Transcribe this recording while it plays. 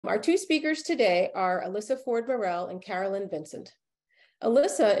Our two speakers today are Alyssa Morel and Carolyn Vincent.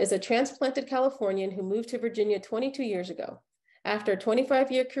 Alyssa is a transplanted Californian who moved to Virginia 22 years ago. After a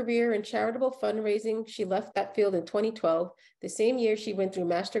 25-year career in charitable fundraising, she left that field in 2012, the same year she went through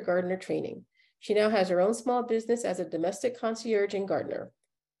Master Gardener training. She now has her own small business as a domestic concierge and gardener.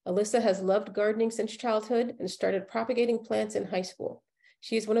 Alyssa has loved gardening since childhood and started propagating plants in high school.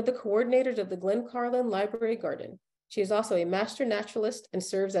 She is one of the coordinators of the Glen Carlin Library Garden. She is also a master naturalist and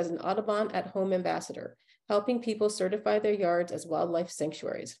serves as an Audubon at Home ambassador, helping people certify their yards as wildlife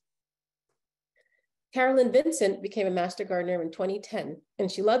sanctuaries. Carolyn Vincent became a master gardener in 2010, and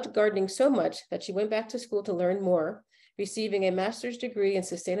she loved gardening so much that she went back to school to learn more, receiving a master's degree in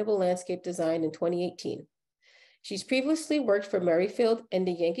sustainable landscape design in 2018. She's previously worked for Merrifield and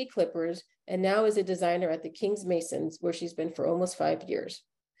the Yankee Clippers, and now is a designer at the King's Masons, where she's been for almost 5 years.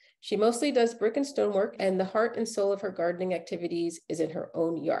 She mostly does brick and stonework, and the heart and soul of her gardening activities is in her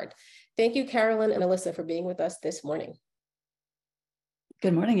own yard. Thank you, Carolyn and Alyssa, for being with us this morning.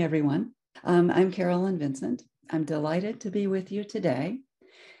 Good morning, everyone. I'm Carolyn Vincent. I'm delighted to be with you today.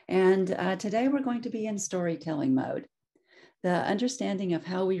 And today we're going to be in storytelling mode. The understanding of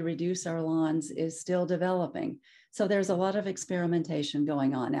how we reduce our lawns is still developing. So there's a lot of experimentation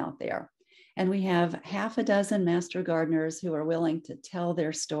going on out there. And we have half a dozen master gardeners who are willing to tell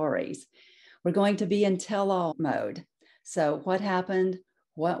their stories. We're going to be in tell-all mode. So what happened,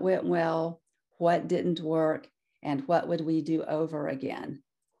 what went well, what didn't work, and what would we do over again?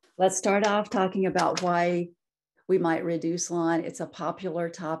 Let's start off talking about why we might reduce lawn. It's a popular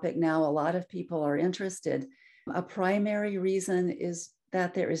topic now. A lot of people are interested. A primary reason is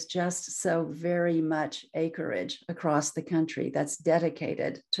that there is just so very much acreage across the country that's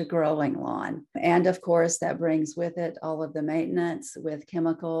dedicated to growing lawn. And of course, that brings with it all of the maintenance with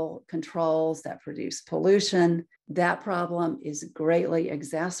chemical controls that produce pollution. That problem is greatly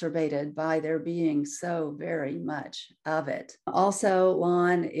exacerbated by there being so very much of it. Also,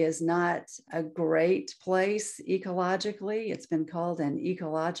 lawn is not a great place ecologically. It's been called an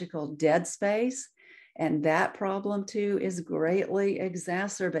ecological dead space. And that problem too is greatly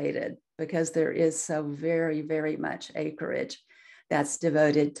exacerbated because there is so very, very much acreage that's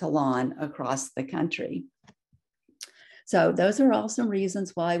devoted to lawn across the country. So those are all some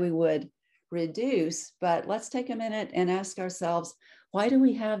reasons why we would reduce, but let's take a minute and ask ourselves, why do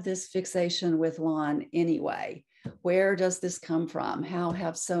we have this fixation with lawn anyway? Where does this come from? How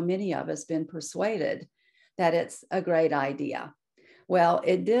have so many of us been persuaded that it's a great idea? Well,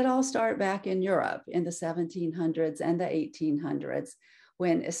 it did all start back in Europe in the 1700s and the 1800s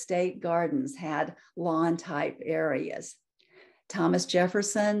when estate gardens had lawn type areas. Thomas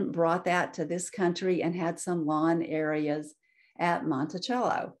Jefferson brought that to this country and had some lawn areas at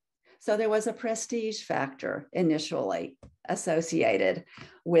Monticello. So there was a prestige factor initially associated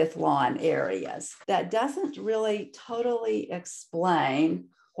with lawn areas. That doesn't really totally explain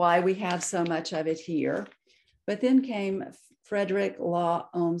why we have so much of it here. But then came Frederick Law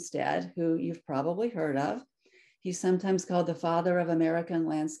Olmsted, who you've probably heard of. He's sometimes called the father of American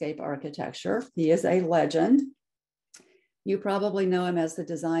landscape architecture. He is a legend. You probably know him as the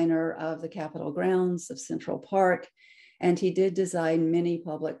designer of the Capitol grounds of Central Park, and he did design many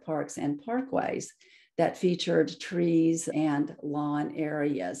public parks and parkways that featured trees and lawn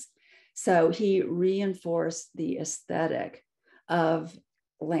areas. So he reinforced the aesthetic of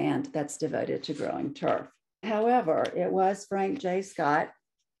land that's devoted to growing turf. However, it was Frank J. Scott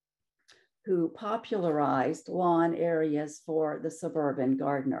who popularized lawn areas for the suburban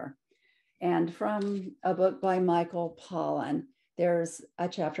gardener. And from a book by Michael Pollan, there's a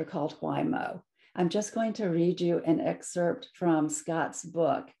chapter called Why Mow? I'm just going to read you an excerpt from Scott's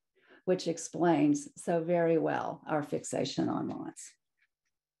book, which explains so very well our fixation on lawns.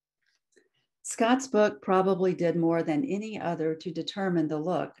 Scott's book probably did more than any other to determine the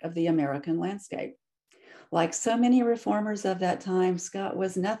look of the American landscape. Like so many reformers of that time, Scott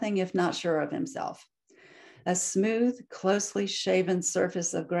was nothing if not sure of himself. A smooth, closely shaven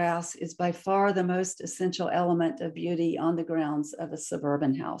surface of grass is by far the most essential element of beauty on the grounds of a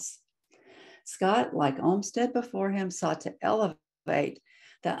suburban house. Scott, like Olmsted before him, sought to elevate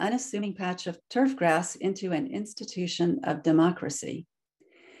the unassuming patch of turf grass into an institution of democracy.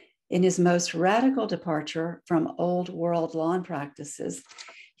 In his most radical departure from old world lawn practices,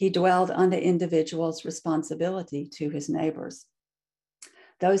 he dwelled on the individual's responsibility to his neighbors.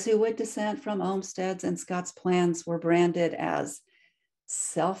 Those who would dissent from Olmsted's and Scott's plans were branded as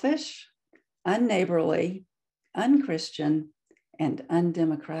selfish, unneighborly, unchristian, and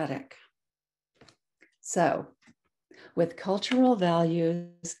undemocratic. So, with cultural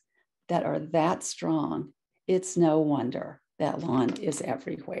values that are that strong, it's no wonder that lawn is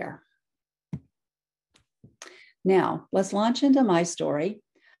everywhere. Now, let's launch into my story.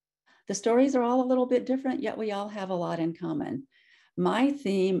 The stories are all a little bit different, yet we all have a lot in common. My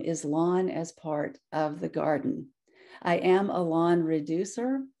theme is lawn as part of the garden. I am a lawn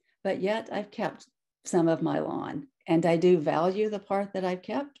reducer, but yet I've kept some of my lawn, and I do value the part that I've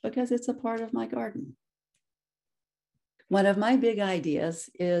kept because it's a part of my garden. One of my big ideas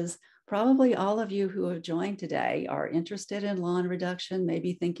is probably all of you who have joined today are interested in lawn reduction,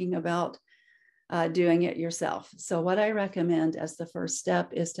 maybe thinking about doing it yourself. So what I recommend as the first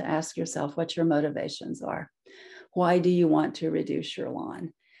step is to ask yourself what your motivations are. Why do you want to reduce your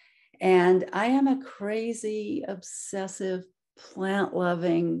lawn? And I am a crazy, obsessive,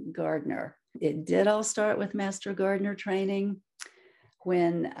 plant-loving gardener. It did all start with master gardener training.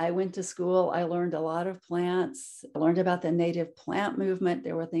 When I went to school, I learned a lot of plants. I learned about the native plant movement.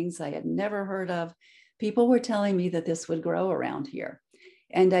 There were things I had never heard of. People were telling me that this would grow around here.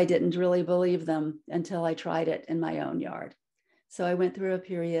 And I didn't really believe them until I tried it in my own yard. So I went through a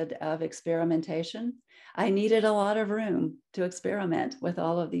period of experimentation. I needed a lot of room to experiment with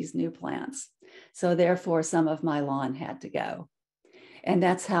all of these new plants. So therefore, some of my lawn had to go. And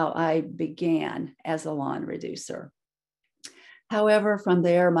that's how I began as a lawn reducer. However, from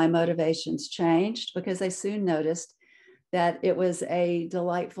there, my motivations changed because I soon noticed that it was a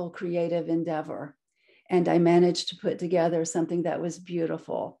delightful creative endeavor. And I managed to put together something that was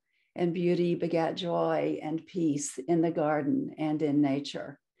beautiful, and beauty begat joy and peace in the garden and in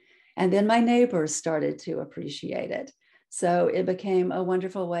nature. And then my neighbors started to appreciate it. So it became a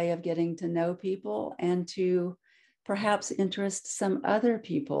wonderful way of getting to know people and to perhaps interest some other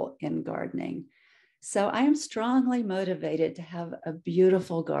people in gardening. So I am strongly motivated to have a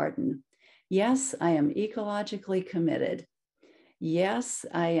beautiful garden. Yes, I am ecologically committed. Yes,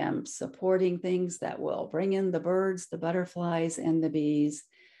 I am supporting things that will bring in the birds, the butterflies, and the bees,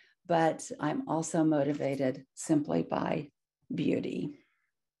 but I'm also motivated simply by beauty.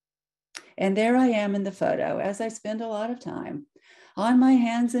 And there I am in the photo as I spend a lot of time on my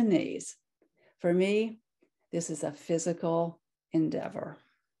hands and knees. For me, this is a physical endeavor.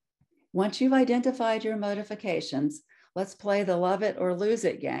 Once you've identified your motivations, let's play the love it or lose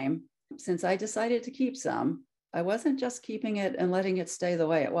it game. Since I decided to keep some, I wasn't just keeping it and letting it stay the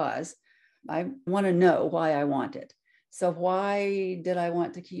way it was. I want to know why I want it. So why did I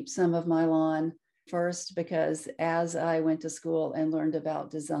want to keep some of my lawn? First, because as I went to school and learned about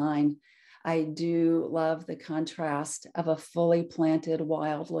design, I do love the contrast of a fully planted,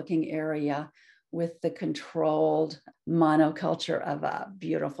 wild-looking area with the controlled monoculture of a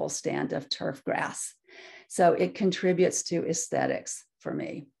beautiful stand of turf grass. So it contributes to aesthetics for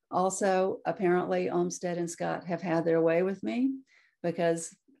me. Also, apparently, Olmsted and Scott have had their way with me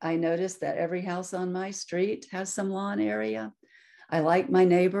because I noticed that every house on my street has some lawn area. I like my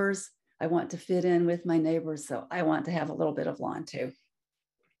neighbors. I want to fit in with my neighbors, so I want to have a little bit of lawn too.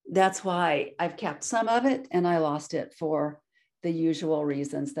 That's why I've kept some of it and I lost it for the usual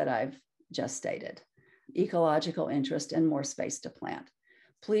reasons that I've just stated: ecological interest and more space to plant.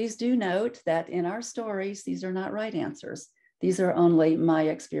 Please do note that in our stories, these are not right answers. These are only my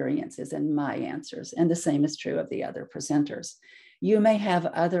experiences and my answers, and the same is true of the other presenters. You may have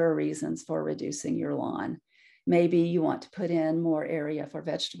other reasons for reducing your lawn. Maybe you want to put in more area for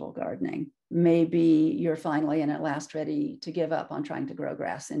vegetable gardening. Maybe you're finally and at last ready to give up on trying to grow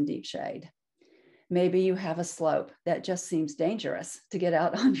grass in deep shade. Maybe you have a slope that just seems dangerous to get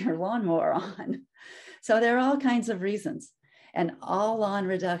out on your lawnmower on. So there are all kinds of reasons. And all lawn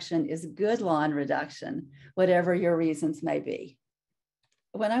reduction is good lawn reduction, whatever your reasons may be.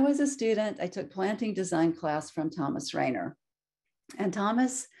 When I was a student, I took planting design class from Thomas Rayner. And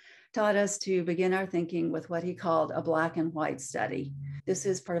Thomas taught us to begin our thinking with what he called a black and white study. This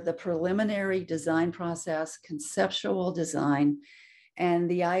is part of the preliminary design process, conceptual design. And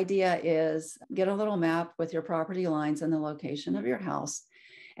the idea is get a little map with your property lines and the location of your house,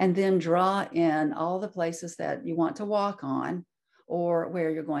 and then draw in all the places that you want to walk on or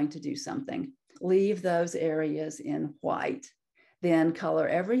where you're going to do something. Leave those areas in white, then color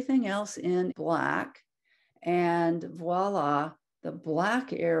everything else in black, and voila, the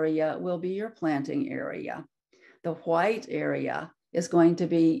black area will be your planting area. The white area is going to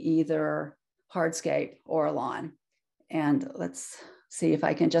be either hardscape or lawn. And let's see if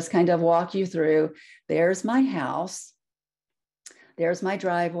I can just kind of walk you through. There's my house. There's my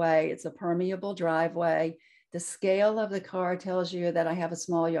driveway. It's a permeable driveway. The scale of the car tells you that I have a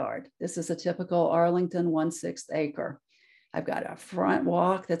small yard. This is a typical Arlington 1/6 acre. I've got a front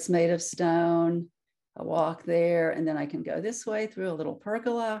walk that's made of stone, a walk there, and then I can go this way through a little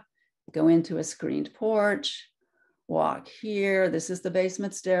pergola, go into a screened porch, walk here. This is the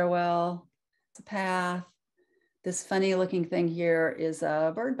basement stairwell. It's a path. This funny looking thing here is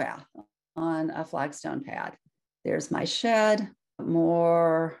a bird bath on a flagstone pad. There's my shed,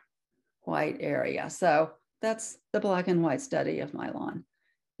 more white area. So that's the black and white study of my lawn.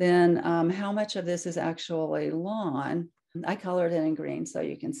 Then how much of this is actually lawn? I colored it in green so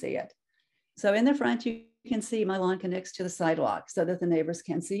you can see it. So in the front, you can see my lawn connects to the sidewalk so that the neighbors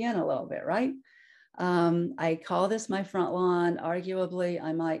can see in a little bit, right? I call this my front lawn. Arguably,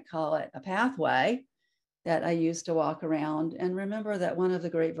 I might call it a pathway that I use to walk around. And remember that one of the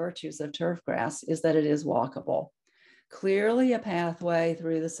great virtues of turf grass is that it is walkable. Clearly a pathway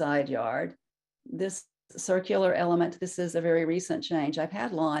through the side yard. This circular element, this is a very recent change. I've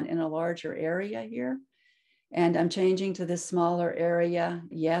had lawn in a larger area here, and I'm changing to this smaller area.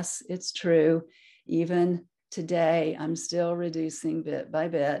 Yes, it's true. Even today, I'm still reducing bit by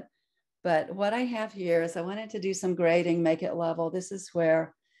bit. But what I have here is I wanted to do some grading, make it level. This is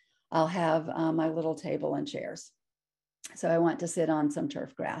where I'll have my little table and chairs. So I want to sit on some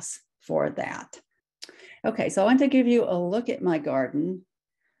turf grass for that. Okay, so I want to give you a look at my garden.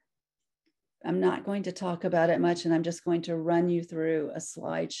 I'm not going to talk about it much, and I'm just going to run you through a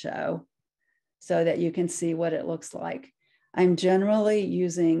slideshow so that you can see what it looks like. I'm generally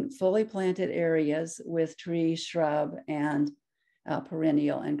using fully planted areas with tree, shrub, and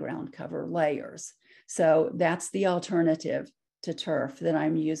perennial and ground cover layers. So that's the alternative to turf that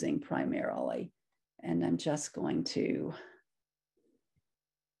I'm using primarily. And I'm just going to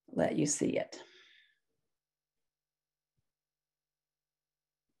let you see it.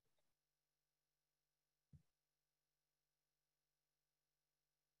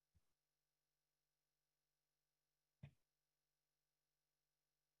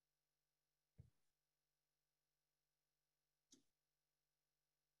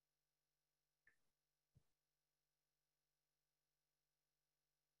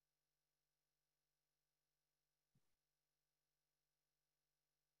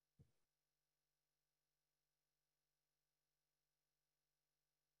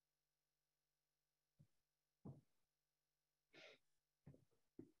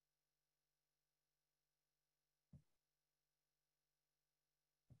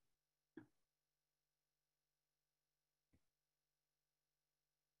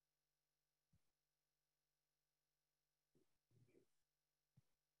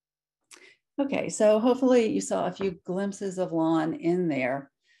 Okay, so hopefully you saw a few glimpses of lawn in there.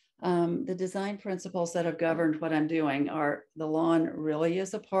 The design principles that have governed what I'm doing are the lawn really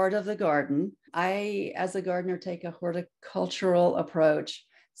is a part of the garden. I, as a gardener, take a horticultural approach.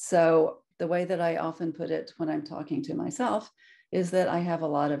 So the way that I often put it when I'm talking to myself is that I have a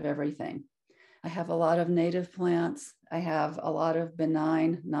lot of everything. I have a lot of native plants. I have a lot of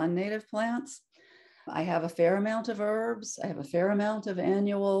benign non-native plants. I have a fair amount of herbs. I have a fair amount of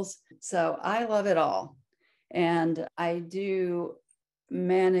annuals. So I love it all. And I do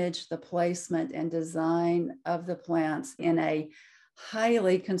manage the placement and design of the plants in a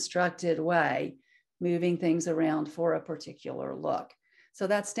highly constructed way, moving things around for a particular look. So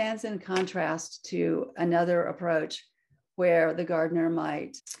that stands in contrast to another approach where the gardener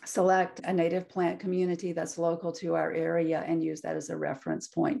might select a native plant community that's local to our area and use that as a reference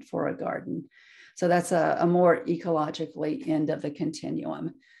point for a garden. So that's a more ecologically end of the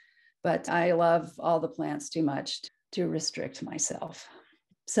continuum. But I love all the plants too much to restrict myself.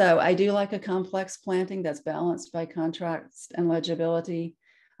 So I do like a complex planting that's balanced by contrast and legibility.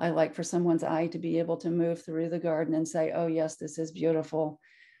 I like for someone's eye to be able to move through the garden and say, oh yes, this is beautiful.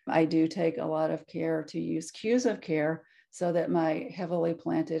 I do take a lot of care to use cues of care so that my heavily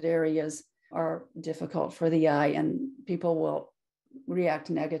planted areas are difficult for the eye and people will react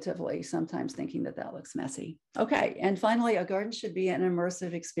negatively, sometimes thinking that that looks messy. Okay, and finally, a garden should be an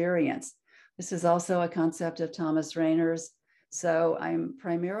immersive experience. This is also a concept of Thomas Rainer's. So I'm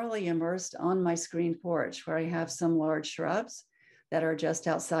primarily immersed on my screen porch where I have some large shrubs that are just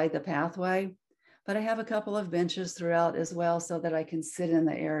outside the pathway, but I have a couple of benches throughout as well so that I can sit in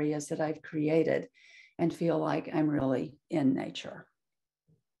the areas that I've created and feel like I'm really in nature.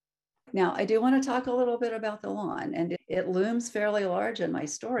 Now, I do want to talk a little bit about the lawn, and it looms fairly large in my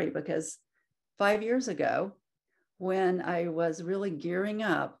story because 5 years ago, when I was really gearing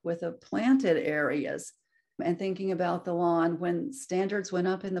up with the planted areas and thinking about the lawn, when standards went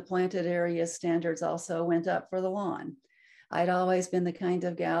up in the planted areas, standards also went up for the lawn. I'd always been the kind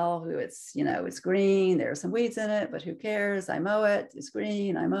of gal who it's green, there are some weeds in it, but who cares? I mow it, it's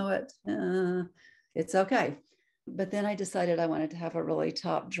green, I mow it, it's okay. But then I decided I wanted to have a really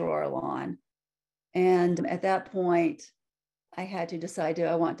top drawer lawn. And at that point, I had to decide, do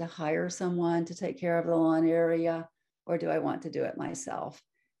I want to hire someone to take care of the lawn area? or do I want to do it myself?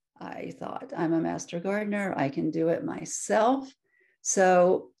 I thought, I'm a master gardener, I can do it myself.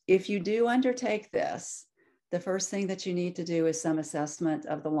 So if you do undertake this, the first thing that you need to do is some assessment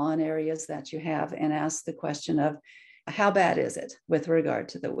of the lawn areas that you have and ask the question of how bad is it with regard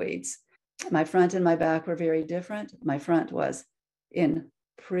to the weeds? My front and my back were very different. My front was in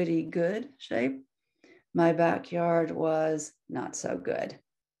pretty good shape. My backyard was not so good.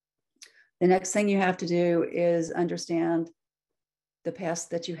 The next thing you have to do is understand the pests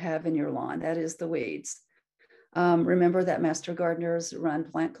that you have in your lawn, that is the weeds. Remember that master gardeners run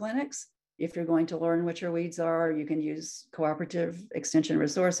plant clinics. If you're going to learn what your weeds are, you can use cooperative extension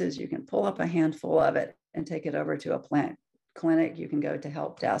resources. You can pull up a handful of it and take it over to a plant clinic. You can go to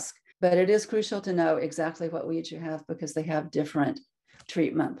help desk. But it is crucial to know exactly what weeds you have because they have different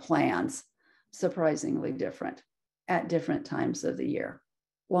treatment plans, surprisingly different at different times of the year.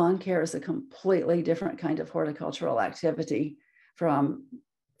 Lawn care is a completely different kind of horticultural activity from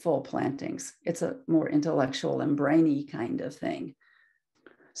full plantings. It's a more intellectual and brainy kind of thing.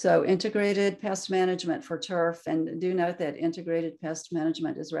 So integrated pest management for turf, and do note that integrated pest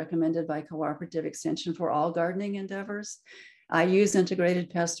management is recommended by cooperative extension for all gardening endeavors. I use integrated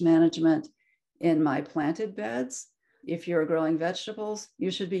pest management in my planted beds. If you're growing vegetables,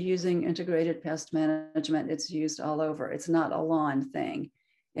 you should be using integrated pest management. It's used all over. It's not a lawn thing,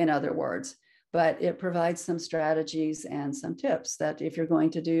 in other words, but it provides some strategies and some tips that if you're going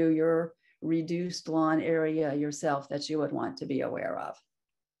to do your reduced lawn area yourself, that you would want to be aware of.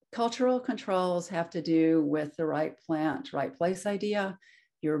 Cultural controls have to do with the right plant, right place idea.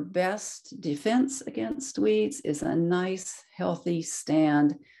 Your best defense against weeds is a nice, healthy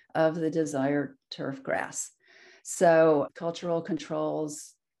stand of the desired turf grass. So cultural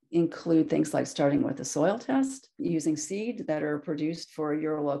controls include things like starting with a soil test, using seed that are produced for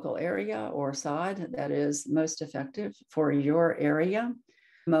your local area or sod that is most effective for your area.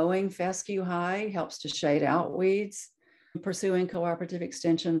 Mowing fescue high helps to shade out weeds. Pursuing cooperative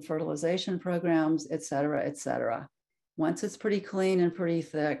extension fertilization programs, et cetera, et cetera. Once it's pretty clean and pretty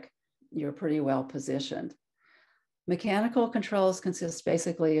thick, you're pretty well positioned. Mechanical controls consist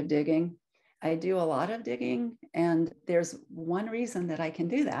basically of digging. I do a lot of digging, and there's one reason that I can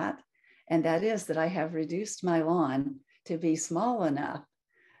do that, and that is that I have reduced my lawn to be small enough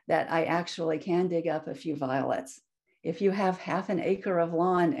that I actually can dig up a few violets. If you have half an acre of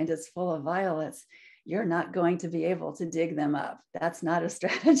lawn and it's full of violets, you're not going to be able to dig them up. That's not a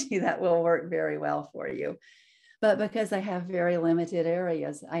strategy that will work very well for you. But because I have very limited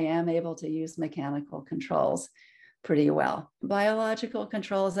areas, I am able to use mechanical controls pretty well. Biological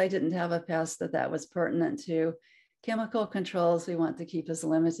controls, I didn't have a pest that was pertinent to. Chemical controls, we want to keep as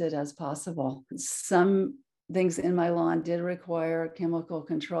limited as possible. Some things in my lawn did require chemical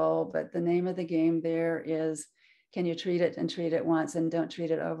control, but the name of the game there is, can you treat it and treat it once and don't treat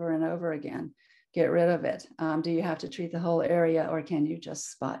it over and over again? Get rid of it. Do you have to treat the whole area, or can you just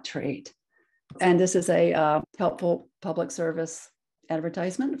spot treat? And this is a helpful public service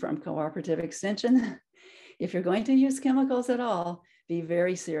advertisement from Cooperative Extension. If you're going to use chemicals at all, be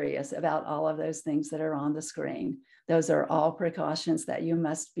very serious about all of those things that are on the screen. Those are all precautions that you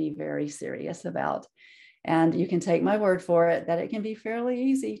must be very serious about. And you can take my word for it that it can be fairly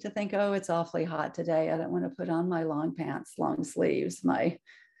easy to think, oh, it's awfully hot today. I don't want to put on my long pants, long sleeves, my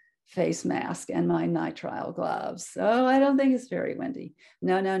face mask, and my nitrile gloves. Oh, I don't think it's very windy.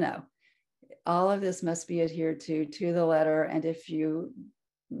 No, no, no. All of this must be adhered to the letter. And if you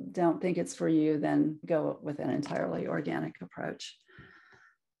don't think it's for you, then go with an entirely organic approach.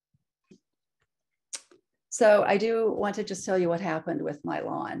 So I do want to just tell you what happened with my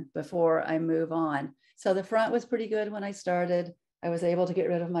lawn before I move on. So the front was pretty good when I started. I was able to get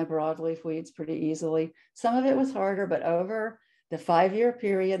rid of my broadleaf weeds pretty easily. Some of it was harder, but over the 5-year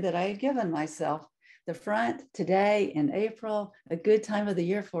period that I had given myself, the front today in April, a good time of the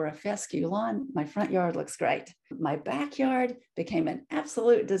year for a fescue lawn, my front yard looks great. My backyard became an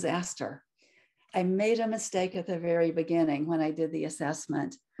absolute disaster. I made a mistake at the very beginning when I did the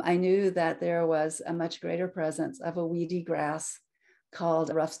assessment. I knew that there was a much greater presence of a weedy grass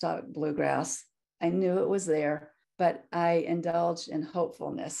called roughstock bluegrass. I knew it was there, but I indulged in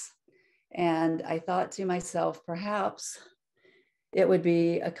hopefulness. And I thought to myself, perhaps it would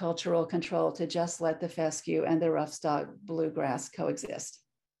be a cultural control to just let the fescue and the roughstock bluegrass coexist.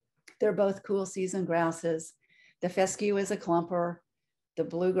 They're both cool season grasses. The fescue is a clumper. The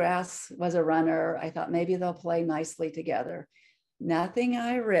bluegrass was a runner. I thought maybe they'll play nicely together. Nothing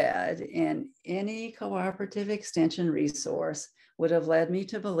I read in any cooperative extension resource would have led me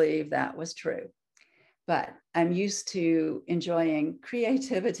to believe that was true. But I'm used to enjoying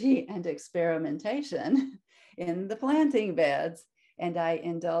creativity and experimentation. in the planting beds, and I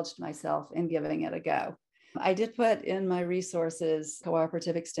indulged myself in giving it a go. I did put in my resources,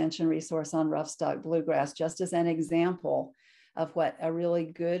 cooperative extension resource on rough-stalk bluegrass, just as an example of what a really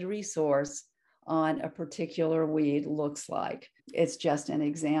good resource on a particular weed looks like. It's just an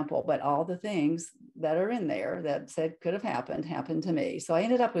example, but all the things that are in there that said could have happened to me. So I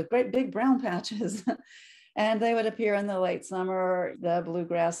ended up with great big brown patches and they would appear in the late summer. The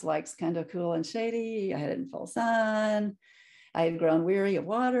bluegrass likes kind of cool and shady. I had it in full sun. I had grown weary of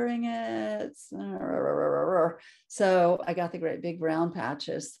watering it. So I got the great big brown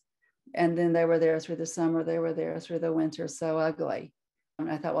patches. And then they were there through the summer. They were there through the winter. So ugly. And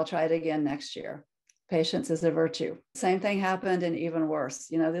I thought, well, try it again next year. Patience is a virtue. Same thing happened and even worse.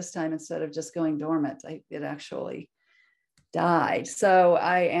 This time, instead of just going dormant, it actually died. So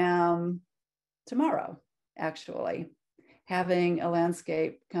I am tomorrow, actually, having a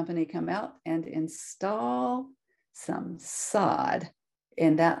landscape company come out and install some sod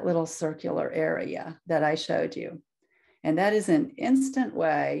in that little circular area that I showed you. And that is an instant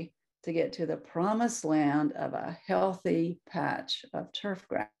way to get to the promised land of a healthy patch of turf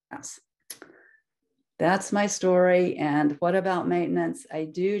grass. That's my story. And what about maintenance? I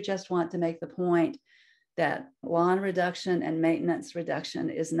do just want to make the point that lawn reduction and maintenance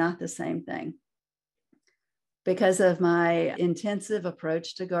reduction is not the same thing. Because of my intensive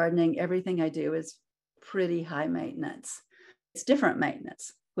approach to gardening, everything I do is pretty high maintenance. It's different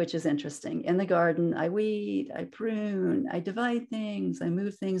maintenance, which is interesting. In the garden, I weed, I prune, I divide things, I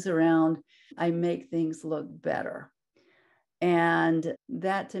move things around, I make things look better. And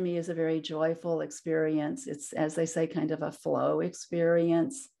that to me is a very joyful experience. It's, as they say, kind of a flow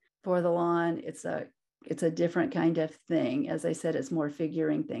experience for the lawn. It's a different kind of thing. As I said, it's more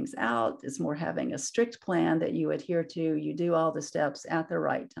figuring things out. It's more having a strict plan that you adhere to. You do all the steps at the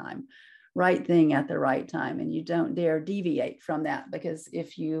right time, right thing at the right time. And you don't dare deviate from that, because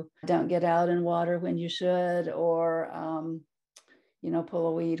if you don't get out and water when you should, or, pull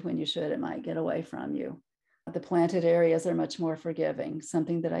a weed when you should, it might get away from you. The planted areas are much more forgiving.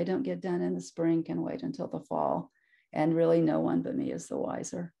 Something that I don't get done in the spring can wait until the fall. And really no one but me is the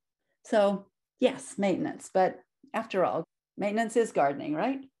wiser. So yes, maintenance. But after all, maintenance is gardening,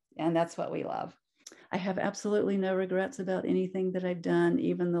 right? And that's what we love. I have absolutely no regrets about anything that I've done,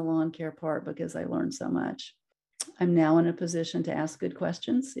 even the lawn care part, because I learned so much. I'm now in a position to ask good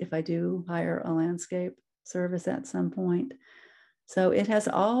questions if I do hire a landscape service at some point. So it has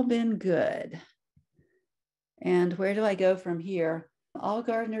all been good. And where do I go from here? All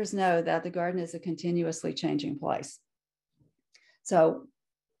gardeners know that the garden is a continuously changing place. So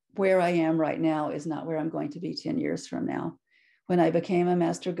where I am right now is not where I'm going to be 10 years from now. When I became a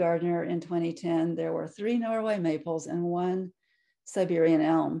master gardener in 2010, there were 3 Norway maples and 1 Siberian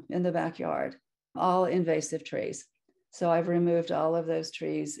elm in the backyard, all invasive trees. So I've removed all of those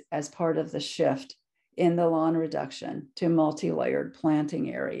trees as part of the shift in the lawn reduction to multi-layered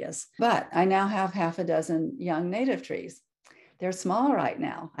planting areas. But I now have half a dozen young native trees. They're small right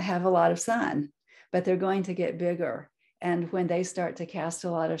now. I have a lot of sun, but they're going to get bigger. And when they start to cast a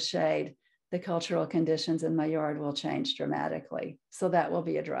lot of shade, the cultural conditions in my yard will change dramatically. So that will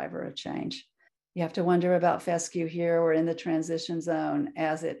be a driver of change. You have to wonder about fescue here. We're in the transition zone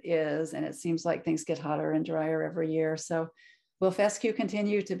as it is, and it seems like things get hotter and drier every year. So will fescue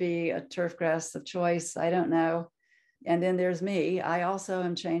continue to be a turf grass of choice? I don't know. And then there's me. I also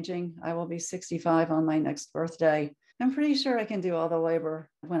am changing. I will be 65 on my next birthday. I'm pretty sure I can do all the labor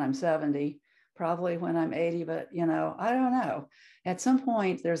when I'm 70, probably when I'm 80, but I don't know. At some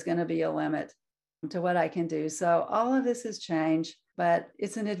point, there's going to be a limit to what I can do. So all of this has changed, but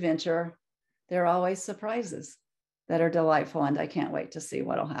it's an adventure. There are always surprises that are delightful, and I can't wait to see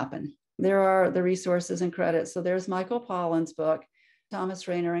what'll happen. There are the resources and credits. So there's Michael Pollan's book. Thomas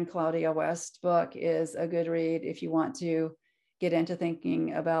Rainer and Claudia West's book is a good read if you want to get into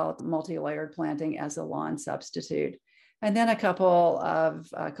thinking about multi-layered planting as a lawn substitute. And then a couple of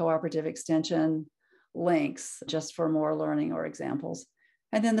cooperative extension links just for more learning or examples.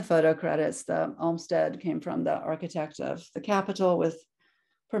 And then the photo credits. The Olmsted came from the architect of the Capitol with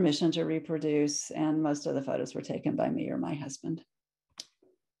permission to reproduce, and most of the photos were taken by me or my husband.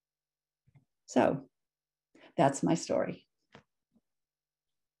 So that's my story.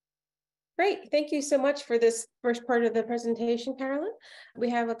 Great. Thank you so much for this first part of the presentation, Carolyn. We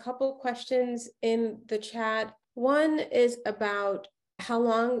have a couple questions in the chat. One is about how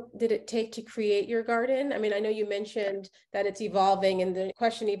long did it take to create your garden? I mean, I know you mentioned that it's evolving, and the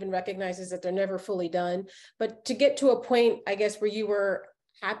question even recognizes that they're never fully done. But to get to a point, I guess, where you were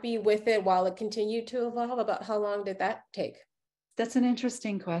happy with it while it continued to evolve, about how long did that take? That's an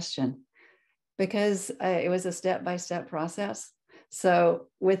interesting question, because it was a step-by-step process. So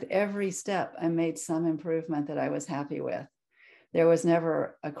with every step, I made some improvement that I was happy with. There was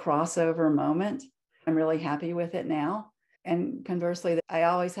never a crossover moment. I'm really happy with it now. And conversely, I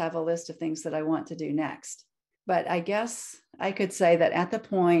always have a list of things that I want to do next. But I guess I could say that at the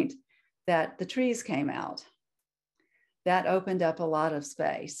point that the trees came out, that opened up a lot of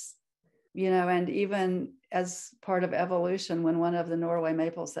space. And even as part of evolution, when one of the Norway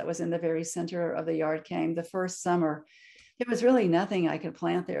maples that was in the very center of the yard came the first summer, there was really nothing I could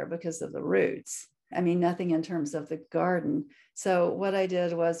plant there because of the roots. I mean, nothing in terms of the garden. So what I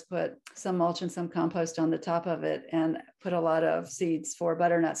did was put some mulch and some compost on the top of it and put a lot of seeds for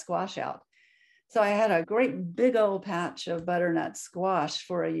butternut squash out. So I had a great big old patch of butternut squash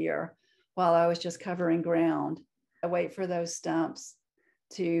for a year while I was just covering ground. I wait for those stumps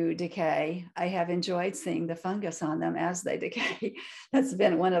to decay. I have enjoyed seeing the fungus on them as they decay. That's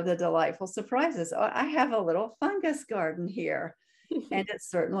been one of the delightful surprises. Oh, I have a little fungus garden here, and it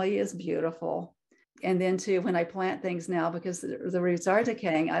certainly is beautiful. And then too, when I plant things now, because the roots are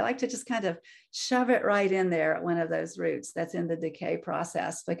decaying, I like to just kind of shove it right in there at one of those roots that's in the decay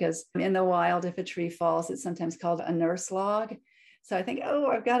process, because in the wild, if a tree falls, it's sometimes called a nurse log. So I think,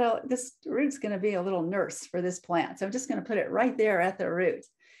 oh, this root's going to be a little nurse for this plant. So I'm just going to put it right there at the root,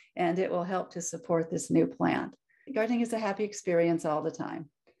 and it will help to support this new plant. Gardening is a happy experience all the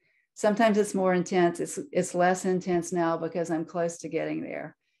time. Sometimes it's more intense. It's less intense now because I'm close to getting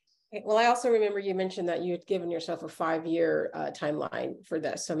there. Well, I also remember you mentioned that you had given yourself a 5-year timeline for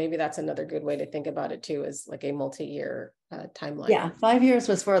this. So maybe that's another good way to think about it too, is like a multi-year timeline. Yeah, 5 years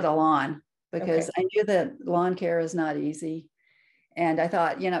was for the lawn, because I knew that lawn care is not easy. And I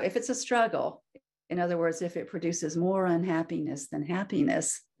thought, if it's a struggle, in other words, if it produces more unhappiness than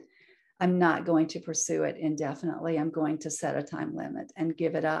happiness, I'm not going to pursue it indefinitely. I'm going to set a time limit and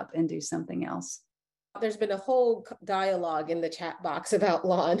give it up and do something else. There's been a whole dialogue in the chat box about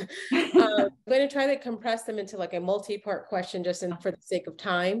lawn. I'm going to try to compress them into like a multi-part question just for the sake of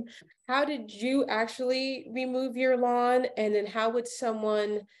time. How did you actually remove your lawn? And then how would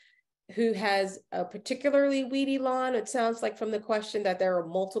someone who has a particularly weedy lawn, it sounds like from the question that there are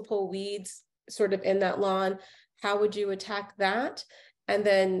multiple weeds sort of in that lawn, how would you attack that? And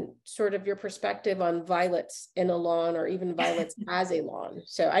then sort of your perspective on violets in a lawn, or even violets as a lawn.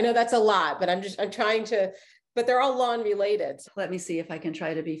 So I know that's a lot, but I'm trying to, but they're all lawn related. Let me see if I can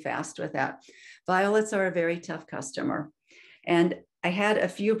try to be fast with that. Violets are a very tough customer. And I had a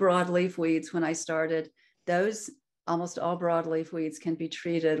few broadleaf weeds when I started. Those, almost all broadleaf weeds, can be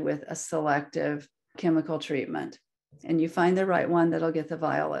treated with a selective chemical treatment. And you find the right one that'll get the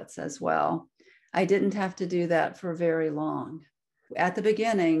violets as well. I didn't have to do that for very long. At the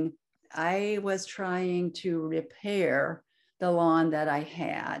beginning, I was trying to repair the lawn that I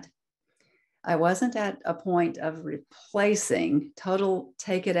had. I wasn't at a point of replacing, total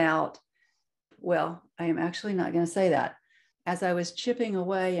take it out. Well, I am actually not going to say that. As I was chipping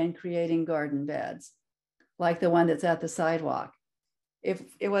away and creating garden beds, like the one that's at the sidewalk, if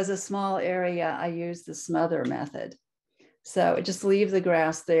it was a small area, I used the smother method. So just leave the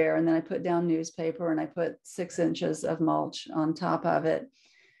grass there, and then I put down newspaper and I put 6 inches of mulch on top of it.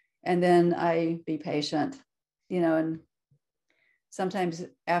 And then I be patient, and sometimes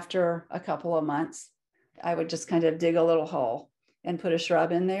after a couple of months, I would just kind of dig a little hole and put a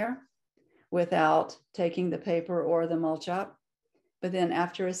shrub in there without taking the paper or the mulch up. But then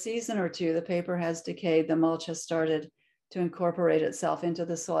after a season or two, the paper has decayed, the mulch has started to incorporate itself into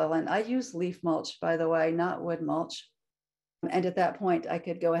the soil. And I use leaf mulch, by the way, not wood mulch. And at that point, I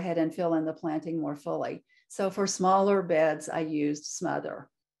could go ahead and fill in the planting more fully. So for smaller beds, I used smother.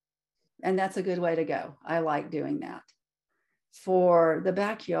 And that's a good way to go. I like doing that. For the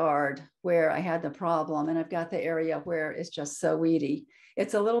backyard where I had the problem, and I've got the area where it's just so weedy,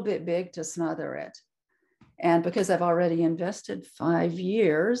 it's a little bit big to smother it. And because I've already invested 5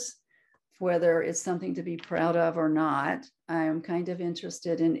 years, whether it's something to be proud of or not, I'm kind of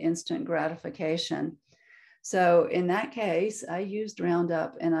interested in instant gratification. So in that case, I used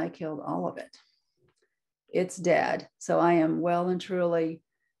Roundup and I killed all of it. It's dead. So I am well and truly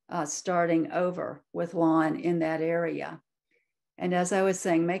starting over with lawn in that area. And as I was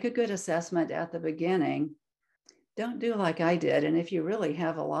saying, make a good assessment at the beginning. Don't do like I did. And if you really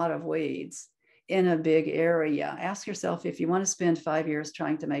have a lot of weeds in a big area, ask yourself if you want to spend 5 years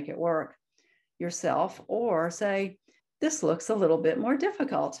trying to make it work yourself, or say, this looks a little bit more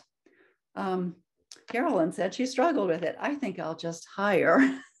difficult. Carolyn said she struggled with it. I think I'll just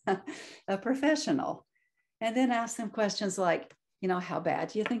hire a professional, and then ask them questions like, how bad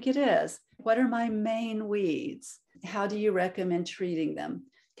do you think it is? What are my main weeds? How do you recommend treating them?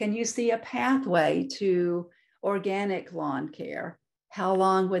 Can you see a pathway to organic lawn care? How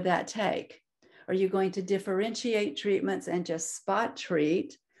long would that take? Are you going to differentiate treatments and just spot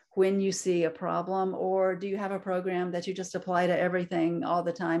treat when you see a problem? Or do you have a program that you just apply to everything all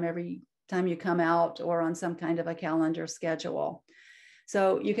the time, every time you come out, or on some kind of a calendar schedule?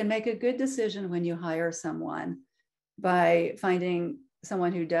 So you can make a good decision when you hire someone by finding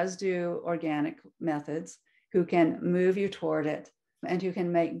someone who does do organic methods, who can move you toward it, and who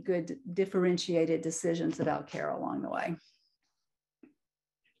can make good differentiated decisions about care along the way.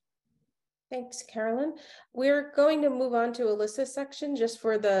 Thanks, Carolyn. We're going to move on to Alyssa's section just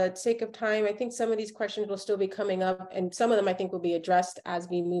for the sake of time. I think some of these questions will still be coming up, and some of them I think will be addressed as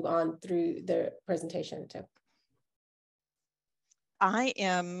we move on through the presentation too. I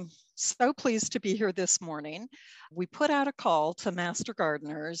am so pleased to be here this morning. We put out a call to master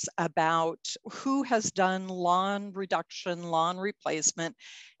gardeners about who has done lawn reduction, lawn replacement,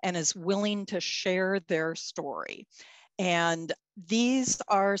 and is willing to share their story. And these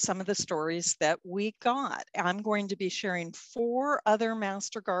are some of the stories that we got. I'm going to be sharing 4 other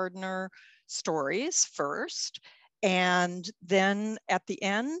master gardener stories first, and then at the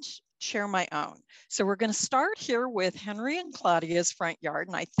end, share my own. So we're going to start here with Henry and Claudia's front yard,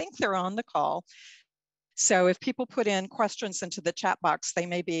 and I think they're on the call. So if people put in questions into the chat box, they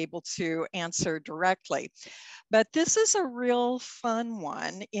may be able to answer directly. But this is a real fun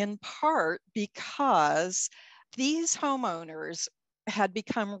one, in part because these homeowners had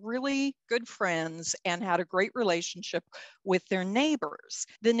become really good friends and had a great relationship with their neighbors.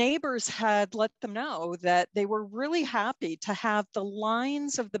 The neighbors had let them know that they were really happy to have the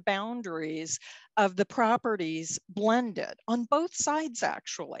lines of the boundaries of the properties blended on both sides,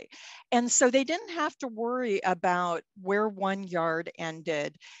 actually. And so they didn't have to worry about where one yard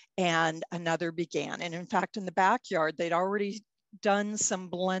ended and another began. And in fact, in the backyard, they'd already done some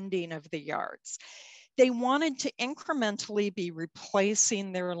blending of the yards. They wanted to incrementally be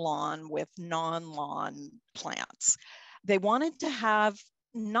replacing their lawn with non-lawn plants. They wanted to have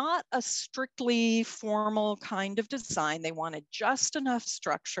not a strictly formal kind of design. They wanted just enough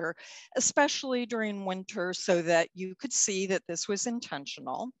structure, especially during winter, so that you could see that this was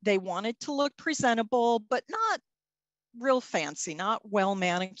intentional. They wanted to look presentable, but not real fancy, not well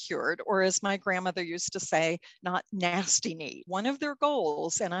manicured, or as my grandmother used to say, not nasty neat. One of their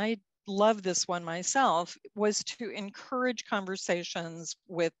goals, and I love this one myself, was to encourage conversations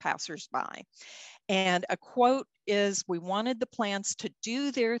with passersby. And a quote is, "We wanted the plants to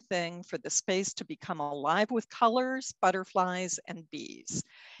do their thing for the space to become alive with colors, butterflies, and bees."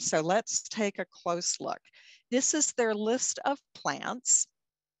 So let's take a close look. This is their list of plants,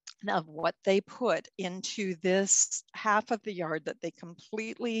 of what they put into this half of the yard that they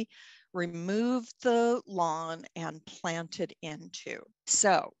completely removed the lawn and planted into.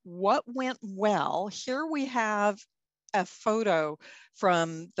 So what went well? Here we have a photo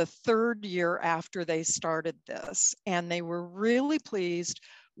from the 3rd year after they started this, and they were really pleased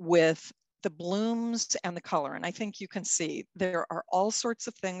with the blooms and the color. And I think you can see there are all sorts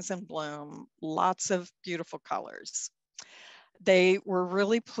of things in bloom, lots of beautiful colors. They were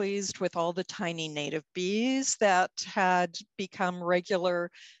really pleased with all the tiny native bees that had become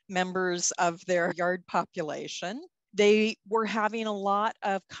regular members of their yard population. They were having a lot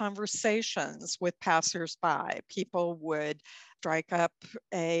of conversations with passersby. People would strike up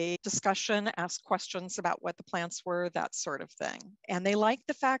a discussion, ask questions about what the plants were, that sort of thing. And they liked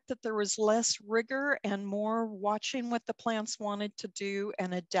the fact that there was less rigor and more watching what the plants wanted to do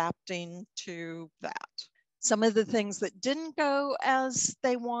and adapting to that. Some of the things that didn't go as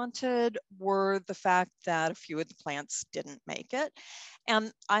they wanted were the fact that a few of the plants didn't make it.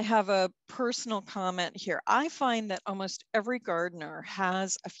 And I have a personal comment here. I find that almost every gardener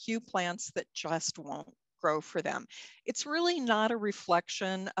has a few plants that just won't grow for them. It's really not a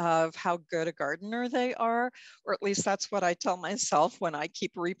reflection of how good a gardener they are, or at least that's what I tell myself when I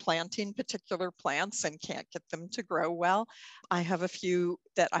keep replanting particular plants and can't get them to grow well. I have a few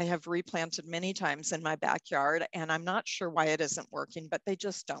that I have replanted many times in my backyard, and I'm not sure why it isn't working, but they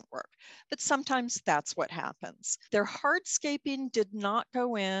just don't work. But sometimes that's what happens. Their hardscaping did not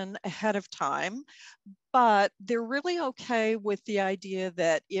go in ahead of time, but they're really okay with the idea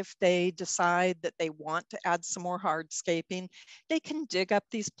that if they decide that they want to add some more hardscaping, they can dig up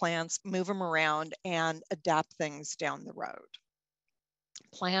these plants, move them around, and adapt things down the road.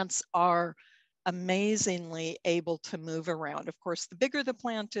 Plants are amazingly able to move around. Of course, the bigger the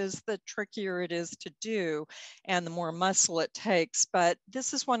plant is, the trickier it is to do and the more muscle it takes. But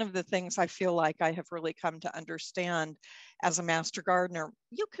this is one of the things I feel like I have really come to understand as a master gardener.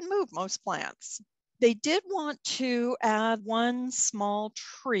 You can move most plants. They did want to add one small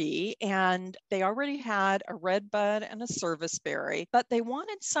tree, and they already had a red bud and a serviceberry, but they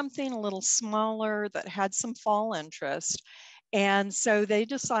wanted something a little smaller that had some fall interest. And so they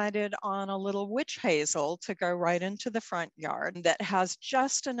decided on a little witch hazel to go right into the front yard that has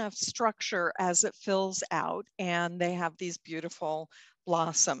just enough structure as it fills out, and they have these beautiful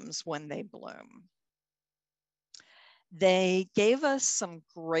blossoms when they bloom. They gave us some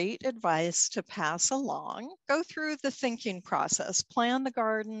great advice to pass along. Go through the thinking process, plan the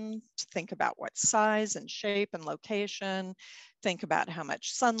garden, think about what size and shape and location, think about how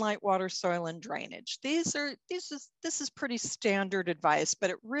much sunlight, water, soil, and drainage. This is pretty standard advice,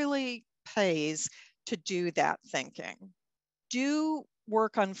 but it really pays to do that thinking. Do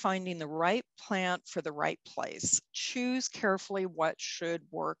work on finding the right plant for the right place. Choose carefully what should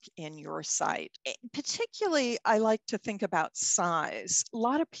work in your site. Particularly, I like to think about size. A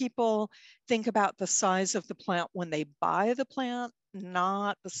lot of people think about the size of the plant when they buy the plant,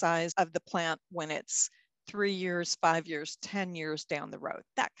 not the size of the plant when it's 3 years, 5 years, 10 years down the road.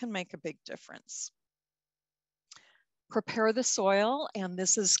 That can make a big difference. Prepare the soil, and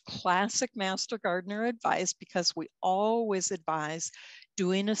this is classic master gardener advice because we always advise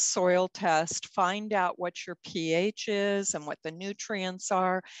doing a soil test, find out what your pH is and what the nutrients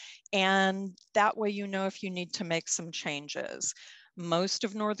are, and that way you know if you need to make some changes. Most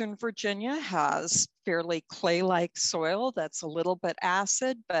of Northern Virginia has fairly clay-like soil that's a little bit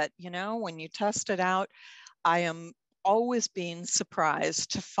acid, but you know, when you test it out, I am always being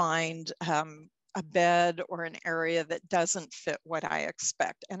surprised to find a bed or an area that doesn't fit what I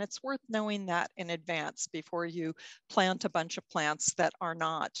expect. And it's worth knowing that in advance before you plant a bunch of plants that are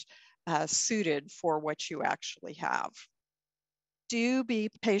not suited for what you actually have. Do be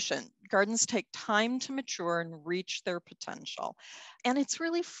patient. Gardens take time to mature and reach their potential. And it's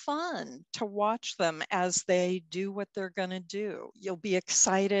really fun to watch them as they do what they're going to do. You'll be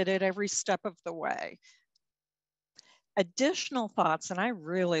excited at every step of the way. Additional thoughts, and I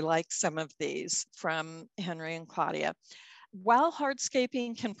really like some of these from Henry and Claudia. While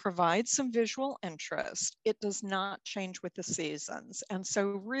hardscaping can provide some visual interest, it does not change with the seasons. And so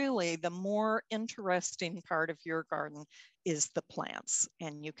really the more interesting part of your garden is the plants,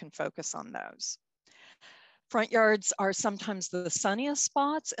 and you can focus on those. Front yards are sometimes the sunniest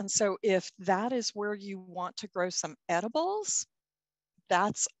spots. And so if that is where you want to grow some edibles,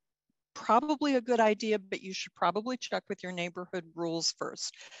 that's probably a good idea, but you should probably check with your neighborhood rules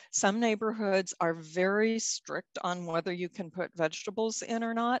first. Some neighborhoods are very strict on whether you can put vegetables in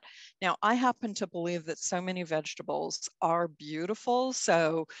or not. Now, I happen to believe that so many vegetables are beautiful,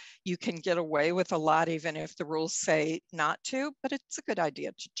 so you can get away with a lot even if the rules say not to, but it's a good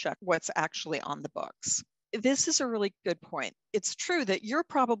idea to check what's actually on the books. This is a really good point. It's true that you're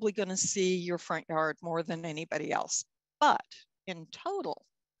probably going to see your front yard more than anybody else, but in total,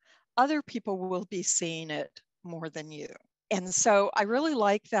 other people will be seeing it more than you. And so I really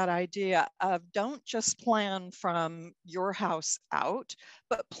like that idea of don't just plan from your house out,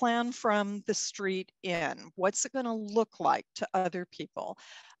 but plan from the street in. What's it going to look like to other people?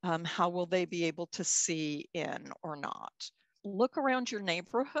 How will they be able to see in or not? Look around your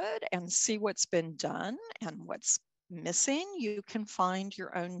neighborhood and see what's been done and what's missing. You can find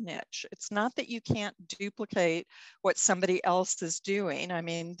your own niche. It's not that you can't duplicate what somebody else is doing. I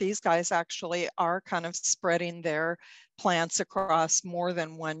mean, these guys actually are kind of spreading their plants across more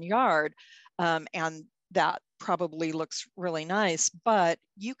than one yard, and that probably looks really nice, but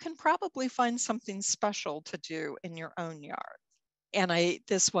you can probably find something special to do in your own yard. And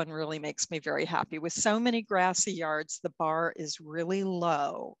this one really makes me very happy. With so many grassy yards, the bar is really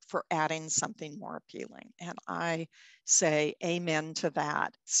low for adding something more appealing. And I say amen to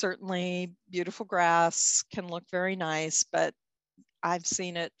that. Certainly beautiful grass can look very nice, but I've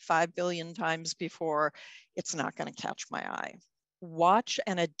seen it 5 billion times before. It's not going to catch my eye. Watch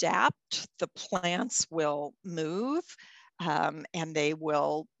and adapt. The plants will move and they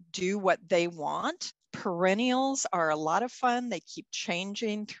will do what they want. Perennials are a lot of fun. They keep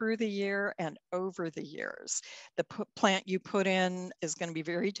changing through the year and over the years. The plant you put in is going to be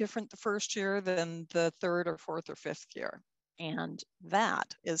very different the first year than the third or fourth or fifth year. And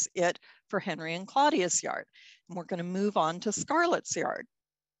that is it for Henry and Claudia's yard. And we're going to move on to Scarlett's yard.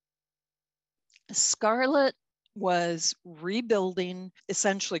 Scarlett was rebuilding,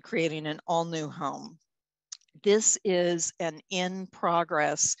 essentially creating an all-new home. This is an in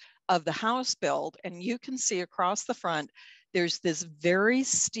progress of the house build, and you can see across the front, there's this very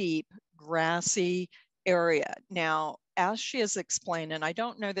steep grassy area. Now, as she has explained, and I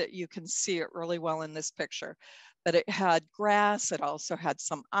don't know that you can see it really well in this picture, but it had grass. It also had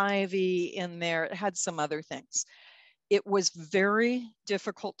some ivy in there. It had some other things. It was very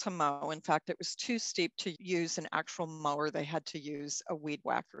difficult to mow. In fact, it was too steep to use an actual mower. They had to use a weed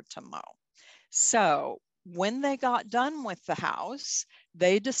whacker to mow. So when they got done with the house,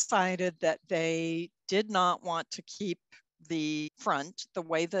 they decided that they did not want to keep the front the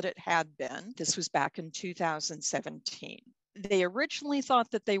way that it had been. This was back in 2017. They originally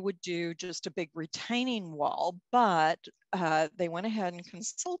thought that they would do just a big retaining wall, but they went ahead and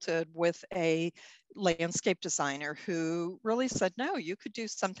consulted with a landscape designer who really said, no, you could do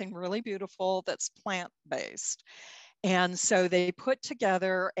something really beautiful that's plant-based. And so they put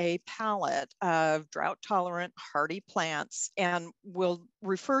together a palette of drought-tolerant, hardy plants, and we'll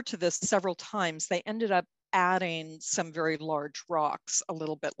refer to this several times. They ended up adding some very large rocks a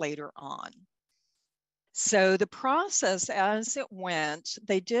little bit later on. So the process as it went,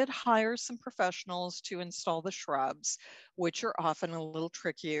 they did hire some professionals to install the shrubs, which are often a little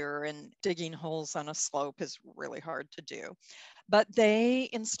trickier, and digging holes on a slope is really hard to do. But they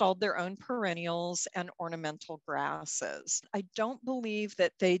installed their own perennials and ornamental grasses. I don't believe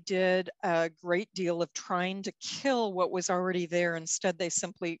that they did a great deal of trying to kill what was already there. Instead, they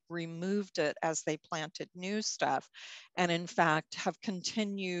simply removed it as they planted new stuff, and in fact have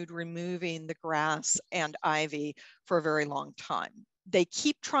continued removing the grass and ivy for a very long time. They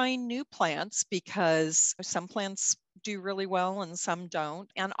keep trying new plants because some plants do really well and some don't.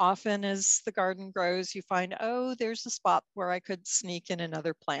 And often as the garden grows, you find, oh, there's a spot where I could sneak in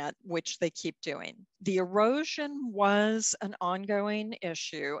another plant, which they keep doing. The erosion was an ongoing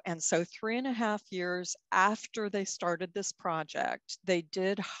issue. And so 3.5 years after they started this project, they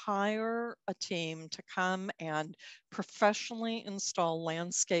did hire a team to come and professionally install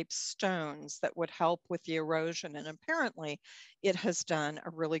landscape stones that would help with the erosion. And apparently it has done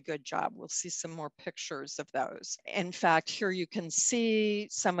a really good job. We'll see some more pictures of those. In fact, here you can see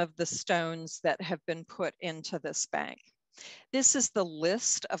some of the stones that have been put into this bank. This is the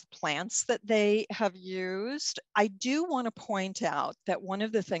list of plants that they have used. I do want to point out that one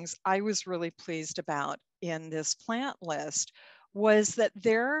of the things I was really pleased about in this plant list was that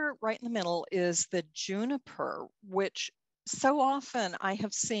there right in the middle is the juniper, which so often I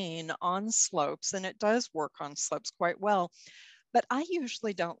have seen on slopes, and it does work on slopes quite well. But I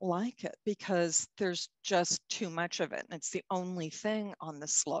usually don't like it because there's just too much of it, and it's the only thing on the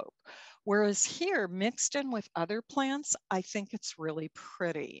slope. Whereas here, mixed in with other plants, I think it's really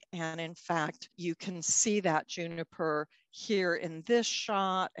pretty. And in fact, you can see that juniper here in this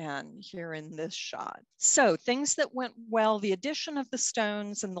shot and here in this shot. So things that went well, the addition of the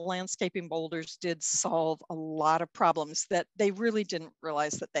stones and the landscaping boulders did solve a lot of problems that they really didn't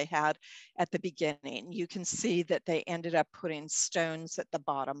realize that they had at the beginning. You can see that they ended up putting stones at the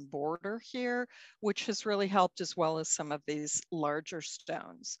bottom border here, which has really helped, as well as some of these larger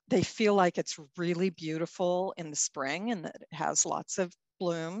stones. They feel like it's really beautiful in the spring and that it has lots of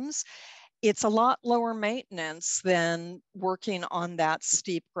blooms. It's a lot lower maintenance than working on that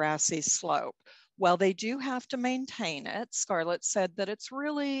steep grassy slope. While they do have to maintain it, Scarlett said that it's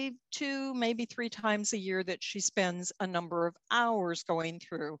really 2, maybe 3 times a year that she spends a number of hours going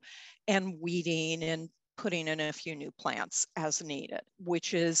through and weeding and putting in a few new plants as needed,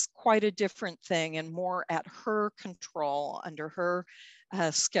 which is quite a different thing and more at her control, under her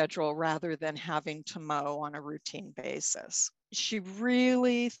schedule, rather than having to mow on a routine basis. She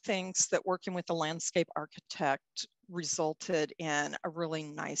really thinks that working with a landscape architect resulted in a really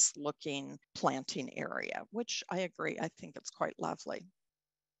nice looking planting area, which I agree. I think it's quite lovely.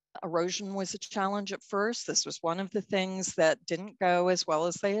 Erosion was a challenge at first. This was one of the things that didn't go as well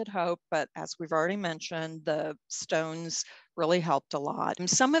as they had hoped, but as we've already mentioned, the stones really helped a lot. And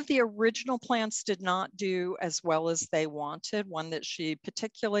some of the original plants did not do as well as they wanted. One that she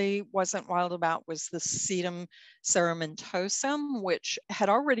particularly wasn't wild about was the sedum cerementosum, which had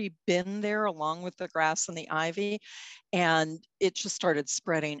already been there along with the grass and the ivy, and it just started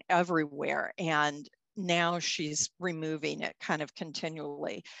spreading everywhere. And now she's removing it kind of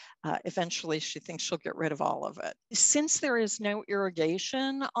continually. Eventually, she thinks she'll get rid of all of it. Since there is no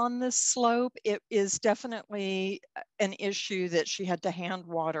irrigation on this slope, it is definitely an issue that she had to hand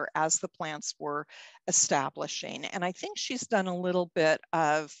water as the plants were establishing. And I think she's done a little bit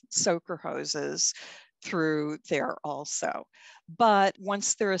of soaker hoses through there also. But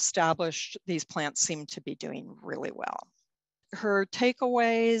once they're established, these plants seem to be doing really well. Her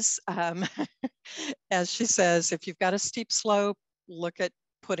takeaways, as she says, if you've got a steep slope, look at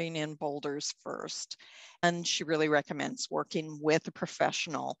putting in boulders first. And she really recommends working with a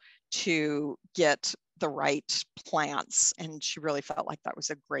professional to get the right plants. And she really felt like that was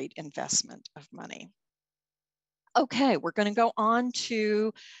a great investment of money. Okay, we're going to go on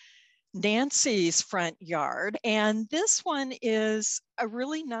to Nancy's front yard. And this one is a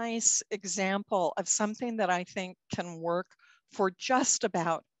really nice example of something that I think can work for just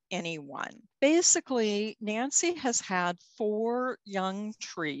about anyone. Basically, Nancy has had 4 young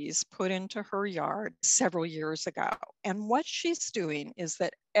trees put into her yard several years ago. And what she's doing is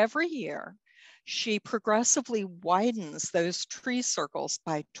that every year, she progressively widens those tree circles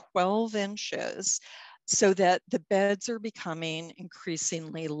by 12 inches so that the beds are becoming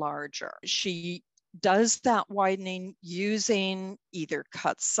increasingly larger. She does that widening using either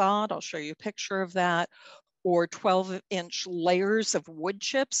cut sod, I'll show you a picture of that, or 12-inch layers of wood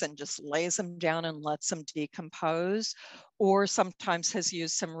chips and just lays them down and lets them decompose, or sometimes has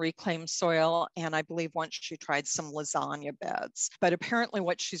used some reclaimed soil. And I believe once she tried some lasagna beds. But apparently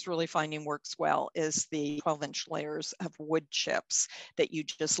what she's really finding works well is the 12-inch layers of wood chips that you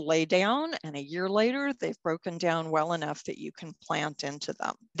just lay down, and a year later, they've broken down well enough that you can plant into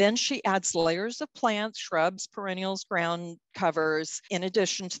them. Then she adds layers of plants, shrubs, perennials, ground covers, in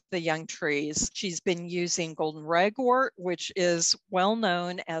addition to the young trees. She's been using golden ragwort, which is well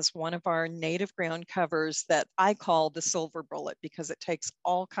known as one of our native ground covers that I call the silver bullet, because it takes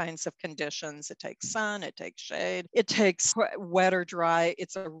all kinds of conditions. It takes sun, it takes shade, it takes wet or dry.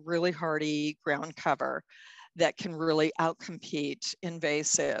 It's a really hardy ground cover that can really outcompete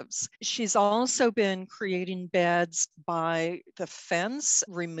invasives. She's also been creating beds by the fence,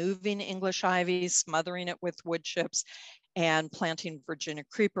 removing English ivy, smothering it with wood chips, and planting Virginia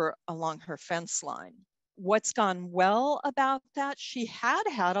creeper along her fence line. What's gone well about that? She had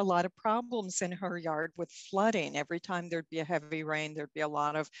a lot of problems in her yard with flooding. Every time there'd be a heavy rain, there'd be a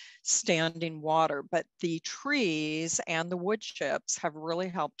lot of standing water, but the trees and the wood chips have really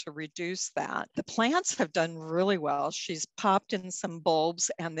helped to reduce that. The plants have done really well. She's popped in some bulbs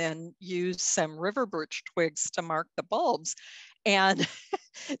and then used some river birch twigs to mark the bulbs. And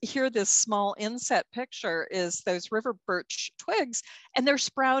here, this small inset picture is those river birch twigs, and they're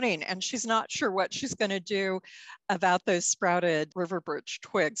sprouting, and she's not sure what she's going to do about those sprouted river birch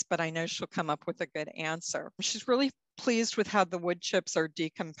twigs, but I know she'll come up with a good answer. She's really pleased with how the wood chips are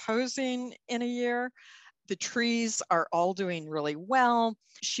decomposing in a year. The trees are all doing really well.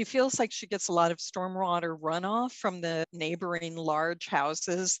 She feels like she gets a lot of stormwater runoff from the neighboring large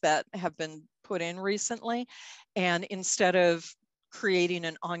houses that have been put in recently. And instead of creating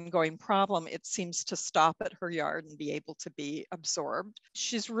an ongoing problem, it seems to stop at her yard and be able to be absorbed.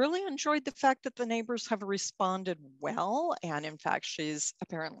 She's really enjoyed the fact that the neighbors have responded well. And in fact, she's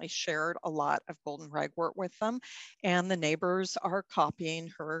apparently shared a lot of golden ragwort with them, and the neighbors are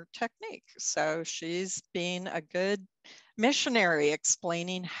copying her technique. So she's being a good missionary,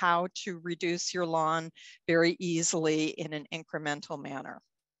 explaining how to reduce your lawn very easily in an incremental manner.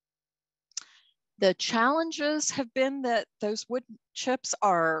 The challenges have been that those wood chips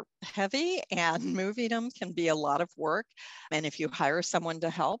are heavy and moving them can be a lot of work. And if you hire someone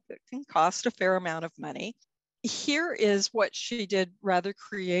to help, it can cost a fair amount of money. Here is what she did rather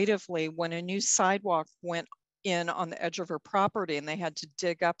creatively when a new sidewalk went in on the edge of her property and they had to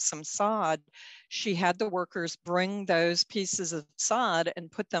dig up some sod. She had the workers bring those pieces of sod and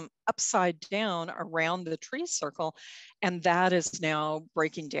put them upside down around the tree circle. And that is now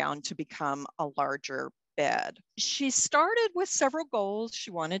breaking down to become a larger bed. She started with several goals.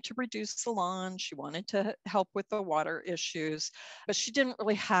 She wanted to reduce the lawn. She wanted to help with the water issues, but she didn't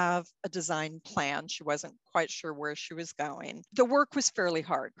really have a design plan. She wasn't quite sure where she was going. The work was fairly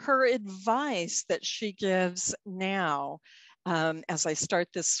hard. Her advice that she gives now, as I start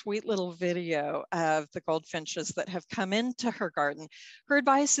this sweet little video of the goldfinches that have come into her garden, her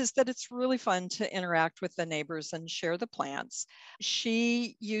advice is that it's really fun to interact with the neighbors and share the plants.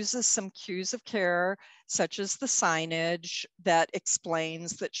 She uses some cues of care, such as the signage that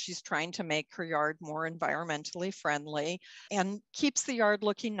explains that she's trying to make her yard more environmentally friendly and keeps the yard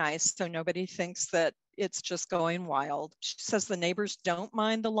looking nice so nobody thinks that it's just going wild. She says the neighbors don't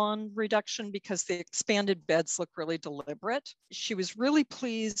mind the lawn reduction because the expanded beds look really deliberate. She was really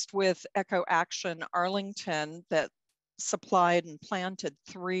pleased with Eco Action Arlington that supplied and planted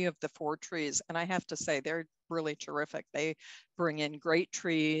 3 of the 4 trees. And I have to say, they're really terrific. They bring in great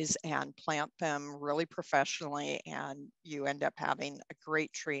trees and plant them really professionally, and you end up having a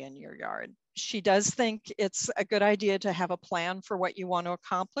great tree in your yard. She does think it's a good idea to have a plan for what you want to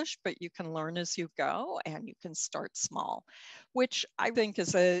accomplish, but you can learn as you go and you can start small, which I think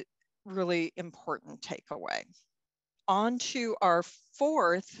is a really important takeaway. On to our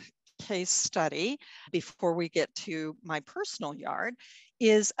 4th case study before we get to my personal yard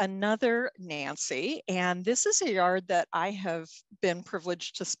is another Nancy, and this is a yard that I have been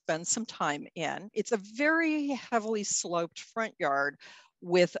privileged to spend some time in. It's a very heavily sloped front yard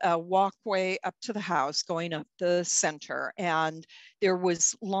with a walkway up to the house going up the center, and there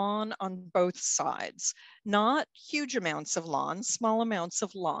was lawn on both sides. Not huge amounts of lawn, small amounts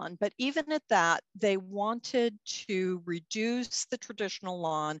of lawn, but even at that, they wanted to reduce the traditional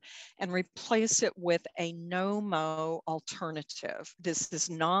lawn and replace it with a no-mow alternative. This is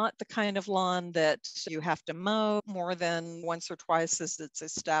not the kind of lawn that you have to mow more than once or twice as it's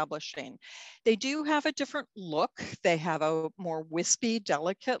establishing. They do have a different look. They have a more wispy,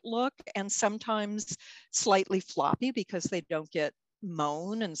 delicate look, and sometimes slightly floppy because they don't get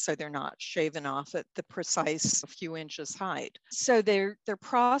mown, and so they're not shaven off at the precise few inches height. So their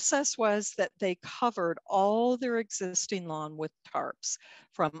process was that they covered all their existing lawn with tarps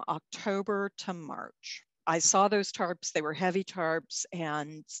from October to March. I saw those tarps, they were heavy tarps,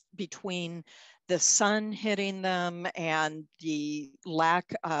 and between the sun hitting them and the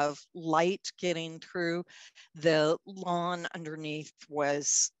lack of light getting through, the lawn underneath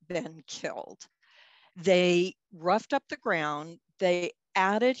was then killed. They roughed up the ground, they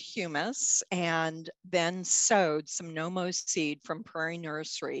added humus, and then sowed some no-mow seed from Prairie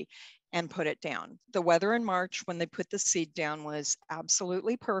Nursery and put it down. The weather in March when they put the seed down was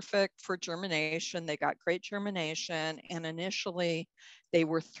absolutely perfect for germination. They got great germination, and initially they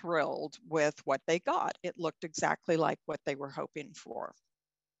were thrilled with what they got. It looked exactly like what they were hoping for.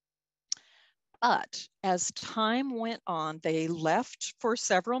 But as time went on, they left for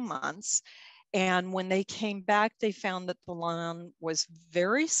several months. And when they came back, they found that the lawn was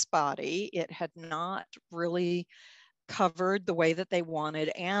very spotty. It had not really covered the way that they wanted,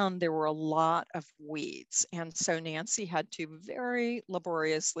 and there were a lot of weeds. And so Nancy had to very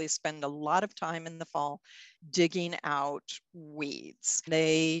laboriously spend a lot of time in the fall digging out weeds.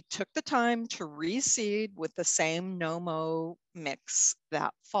 They took the time to reseed with the same no-mow mix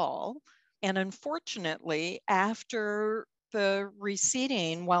that fall. And unfortunately, after the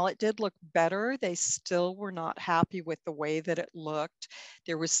reseeding, while it did look better, they still were not happy with the way that it looked.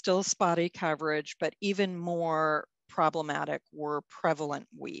 There was still spotty coverage, but even more problematic were prevalent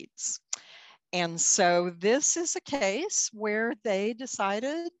weeds. And so this is a case where they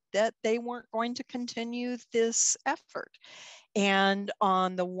decided that they weren't going to continue this effort. And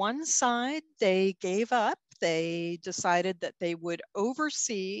on the one side, they gave up. They decided that they would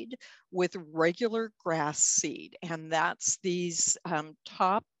overseed with regular grass seed. And that's these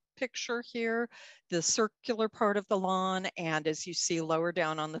top picture here, the circular part of the lawn. And as you see lower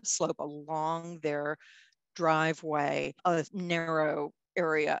down on the slope along their driveway, a narrow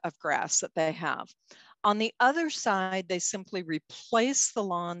area of grass that they have. On the other side, they simply replaced the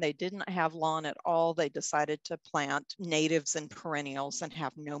lawn. They didn't have lawn at all. They decided to plant natives and perennials and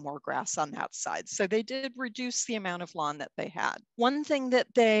have no more grass on that side. So they did reduce the amount of lawn that they had. One thing that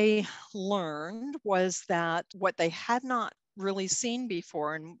they learned was that what they had not really seen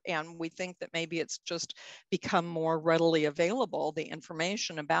before, and we think that maybe it's just become more readily available, the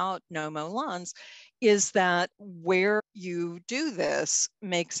information about no-mow lawns, is that where you do this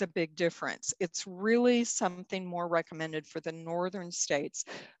makes a big difference. It's really something more recommended for the northern states.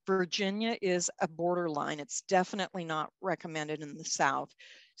 Virginia is a borderline. It's definitely not recommended in the South.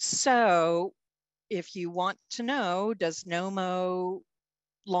 So if you want to know, does no-mow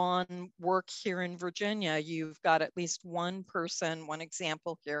lawn work here in Virginia, you've got at least one person, one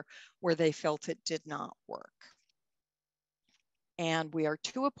example here where they felt it did not work. And we are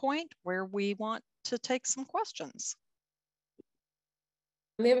to a point where we want to take some questions.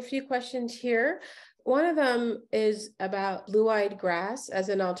 We have a few questions here. One of them is about blue-eyed grass as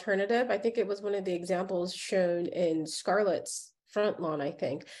an alternative. I think it was one of the examples shown in Scarlett's front lawn, I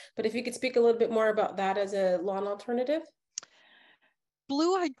think. But if you could speak a little bit more about that as a lawn alternative.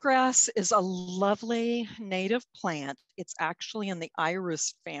 Blue-eyed grass is a lovely native plant. It's actually in the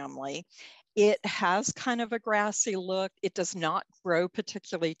iris family. It has kind of a grassy look. It does not grow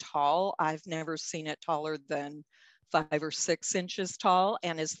particularly tall. I've never seen it taller than 5 or 6 inches tall.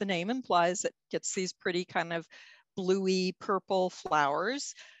 And as the name implies, it gets these pretty kind of bluey purple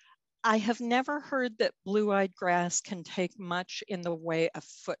flowers. I have never heard that blue-eyed grass can take much in the way of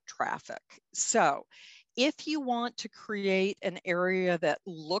foot traffic. So if you want to create an area that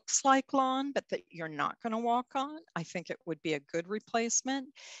looks like lawn, but that you're not going to walk on, I think it would be a good replacement.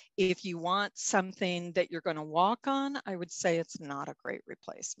 If you want something that you're going to walk on, I would say it's not a great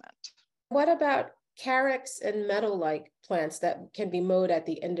replacement. What about carex and meadow-like plants that can be mowed at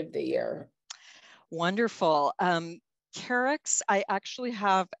the end of the year? Wonderful. Carex, I actually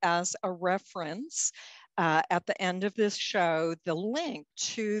have as a reference at the end of this show the link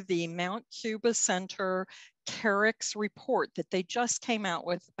to the Mount Cuba Center Carrick's report that they just came out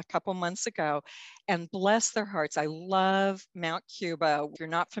with a couple months ago. And bless their hearts, I love Mount Cuba. If you're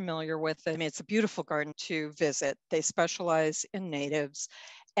not familiar with it, I mean, it's a beautiful garden to visit. They specialize in natives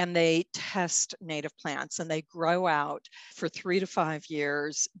and they test native plants and they grow out for 3 to 5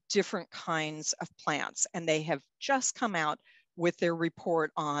 years different kinds of plants. And they have just come out with their report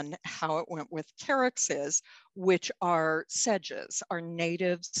on how it went with caryxes, which are sedges, are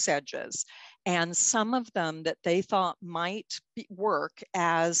native sedges. And some of them that they thought might work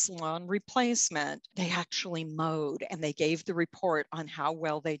as lawn replacement, they actually mowed and they gave the report on how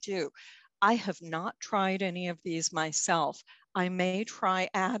well they do. I have not tried any of these myself. I may try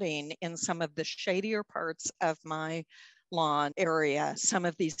adding in some of the shadier parts of my lawn area some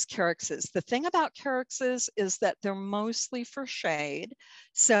of these caryxes. The thing about caryxes is that they're mostly for shade,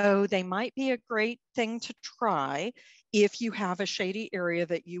 so they might be a great thing to try if you have a shady area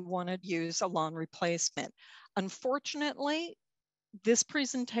that you want to use a lawn replacement. Unfortunately, this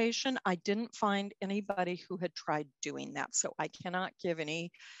presentation, I didn't find anybody who had tried doing that, so I cannot give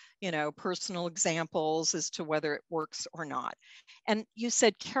any personal examples as to whether it works or not. And you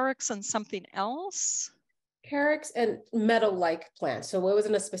said caryx and something else? Carex and meadow-like plants. So it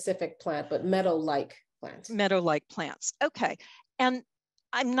wasn't a specific plant, but meadow-like plants. Meadow-like plants. Okay. And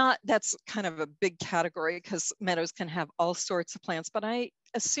that's kind of a big category because meadows can have all sorts of plants, but I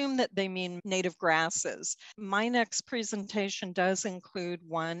assume that they mean native grasses. My next presentation does include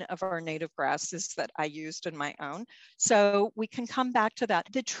one of our native grasses that I used in my own. So we can come back to that.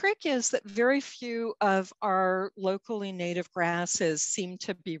 The trick is that very few of our locally native grasses seem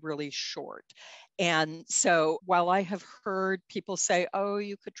to be really short. And so while I have heard people say, oh,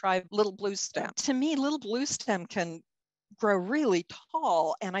 you could try little blue stem, to me, little blue stem can grow really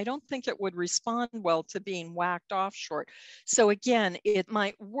tall, and I don't think it would respond well to being whacked off short. So again, it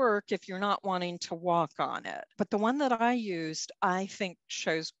might work if you're not wanting to walk on it. But the one that I used, I think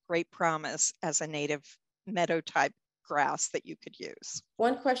shows great promise as a native meadow type grass that you could use.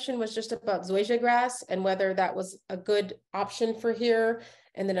 One question was just about zoysia grass and whether that was a good option for here.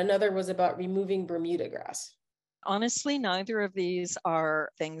 And then another was about removing Bermuda grass. Honestly, neither of these are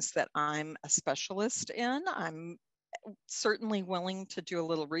things that I'm a specialist in. I'm certainly willing to do a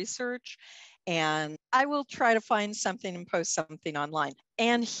little research, and I will try to find something and post something online.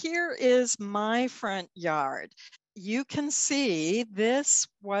 And here is my front yard. You can see this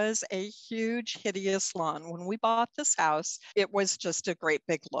was a huge, hideous lawn. When we bought this house, it was just a great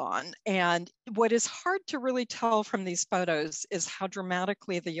big lawn. And what is hard to really tell from these photos is how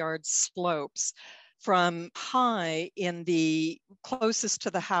dramatically the yard slopes from high in the closest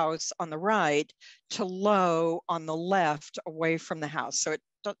to the house on the right to low on the left away from the house. So it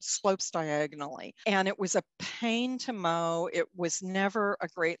slopes diagonally. And it was a pain to mow. It was never a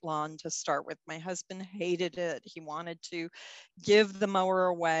great lawn to start with. My husband hated it. He wanted to give the mower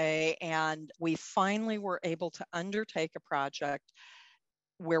away. And we finally were able to undertake a project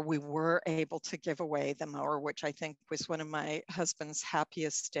where we were able to give away the mower, which I think was one of my husband's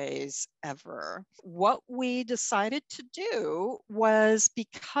happiest days ever. What we decided to do was,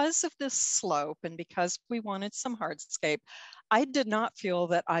 because of this slope and because we wanted some hardscape, I did not feel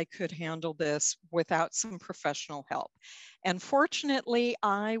that I could handle this without some professional help. And fortunately,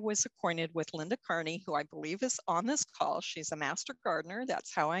 I was acquainted with Linda Carney, who I believe is on this call. She's a master gardener.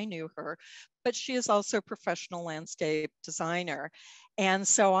 That's how I knew her. But she is also a professional landscape designer. And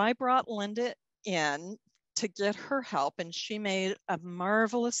so I brought Linda in to get her help, and she made a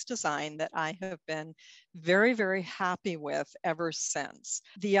marvelous design that I have been very, very happy with ever since.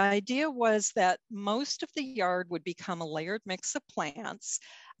 The idea was that most of the yard would become a layered mix of plants.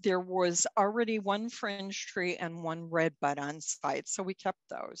 There was already one fringe tree and one redbud on site, so we kept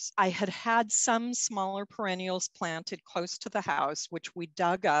those. I had some smaller perennials planted close to the house, which we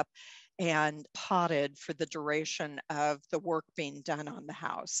dug up and potted for the duration of the work being done on the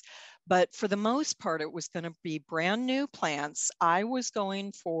house. But for the most part, it was going to be brand new plants. I was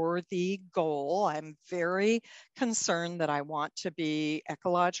going for the goal. I'm very concerned that I want to be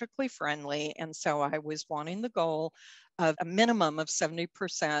ecologically friendly. And so I was wanting the goal of a minimum of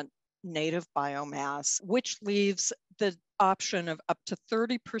 70% native biomass, which leaves the option of up to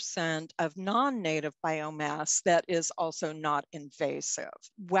 30% of non-native biomass that is also not invasive.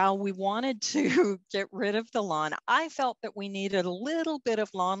 While we wanted to get rid of the lawn, I felt that we needed a little bit of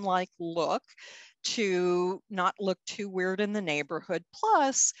lawn-like look to not look too weird in the neighborhood.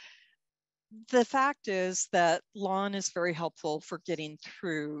 Plus, the fact is that lawn is very helpful for getting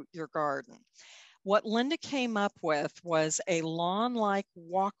through your garden. What Linda came up with was a lawn-like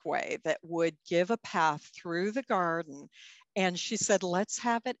walkway that would give a path through the garden. And she said, let's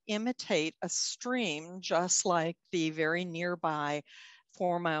have it imitate a stream, just like the very nearby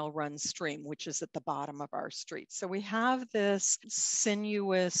 4-mile run stream, which is at the bottom of our street. So we have this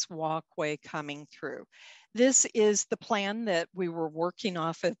sinuous walkway coming through. This is the plan that we were working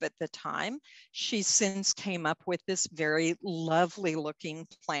off of at the time. She since came up with this very lovely looking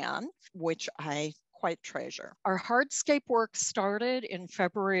plan, which I quite treasure. Our hardscape work started in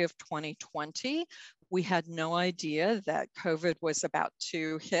February of 2020. We had no idea that COVID was about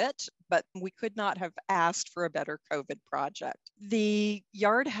to hit, but we could not have asked for a better COVID project. The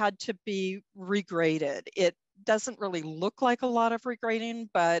yard had to be regraded. It doesn't really look like a lot of regrading,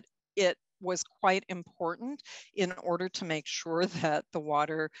 but it was quite important in order to make sure that the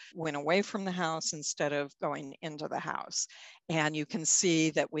water went away from the house instead of going into the house. And you can see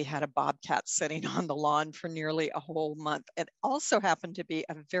that we had a bobcat sitting on the lawn for nearly a whole month. It also happened to be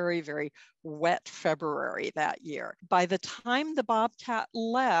a very, very wet February that year. By the time the bobcat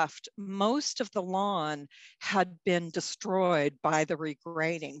left, most of the lawn had been destroyed by the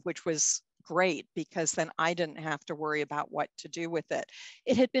regrading, which was great because then I didn't have to worry about what to do with it.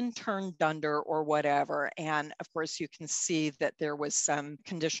 It had been turned under or whatever. And of course, you can see that there was some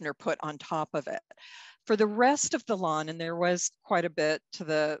conditioner put on top of it. For the rest of the lawn, and there was quite a bit to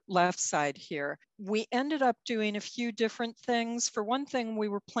the left side here, we ended up doing a few different things. For one thing, we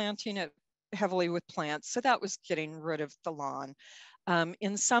were planting it heavily with plants, so that was getting rid of the lawn.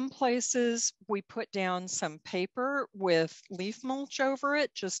 In some places, we put down some paper with leaf mulch over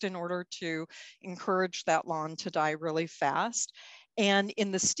it, just in order to encourage that lawn to die really fast. And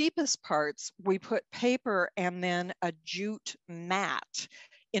in the steepest parts, we put paper and then a jute mat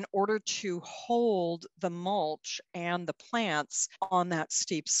in order to hold the mulch and the plants on that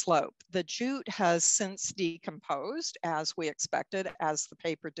steep slope. The jute has since decomposed, as we expected, as the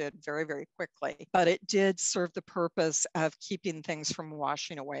paper did very, very quickly, but it did serve the purpose of keeping things from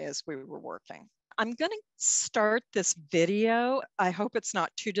washing away as we were working. I'm going to start this video. I hope it's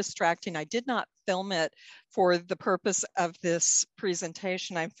not too distracting. I did not film it for the purpose of this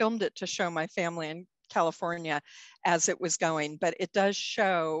presentation. I filmed it to show my family in California as it was going, but it does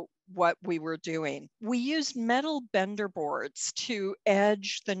show what we were doing. We used metal bender boards to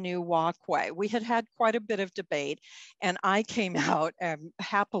edge the new walkway. We had had quite a bit of debate, and I came out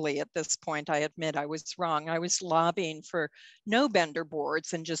happily at this point. I admit I was wrong. I was lobbying for no bender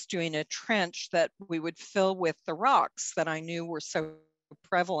boards and just doing a trench that we would fill with the rocks that I knew were so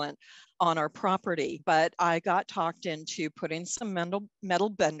prevalent on our property. But I got talked into putting some metal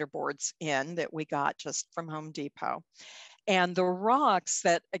bender boards in that we got just from Home Depot. And the rocks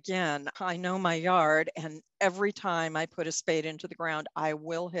that, again, I know my yard, and every time I put a spade into the ground, I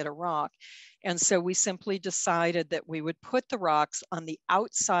will hit a rock. And so we simply decided that we would put the rocks on the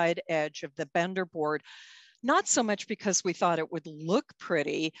outside edge of the bender board, not so much because we thought it would look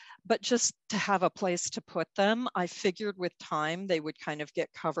pretty, but just to have a place to put them. I figured with time they would kind of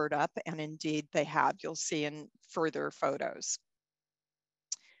get covered up, and indeed they have. You'll see in further photos.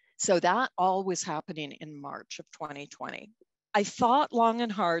 So that all was happening in March of 2020. I thought long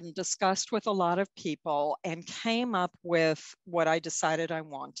and hard and discussed with a lot of people and came up with what I decided I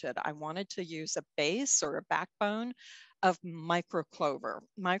wanted. I wanted to use a base or a backbone of microclover.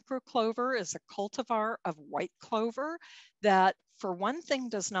 Microclover is a cultivar of white clover that, for one thing,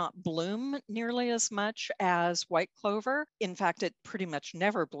 does not bloom nearly as much as white clover. In fact, it pretty much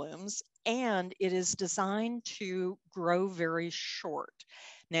never blooms, and it is designed to grow very short.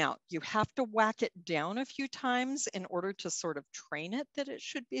 Now, you have to whack it down a few times in order to sort of train it that it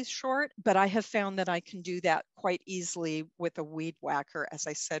should be short, but I have found that I can do that quite easily with a weed whacker. As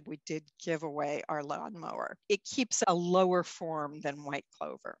I said, we did give away our lawnmower. It keeps a lower form than white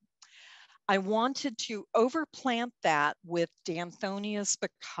clover. I wanted to overplant that with Danthonia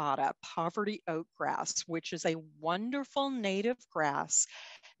spicata, poverty oat grass, which is a wonderful native grass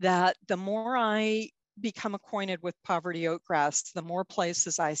that the more I become acquainted with poverty oat grass, the more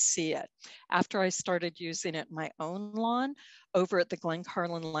places I see it. After I started using it in my own lawn, over at the Glen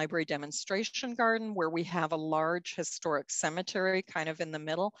Carlin Library Demonstration Garden, where we have a large historic cemetery kind of in the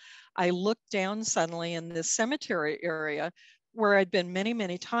middle, I looked down suddenly in this cemetery area where I'd been many,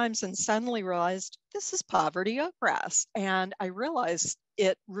 many times, and suddenly realized this is poverty oat grass. And I realized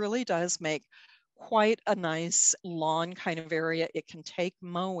it really does make quite a nice lawn kind of area. It can take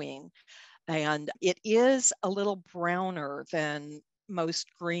mowing. And it is a little browner than most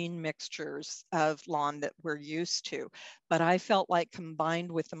green mixtures of lawn that we're used to. But I felt like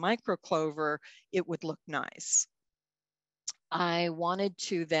combined with the microclover, it would look nice. I wanted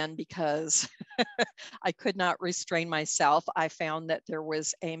to then, because I could not restrain myself, I found that there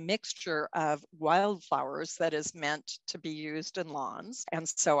was a mixture of wildflowers that is meant to be used in lawns. And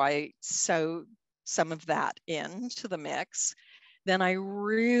so I sowed some of that into the mix. Then I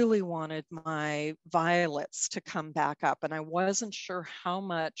really wanted my violets to come back up, and I wasn't sure how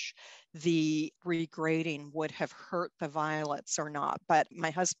much the regrading would have hurt the violets or not. But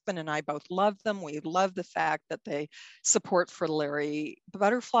my husband and I both love them. We love the fact that they support fritillary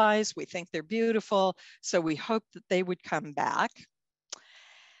butterflies. We think they're beautiful. So we hope that they would come back.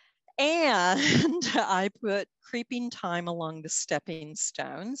 And I put creeping thyme along the stepping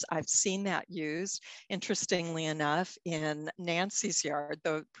stones. I've seen that used, interestingly enough, in Nancy's yard,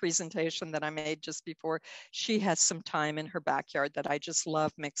 the presentation that I made just before. She has some thyme in her backyard that I just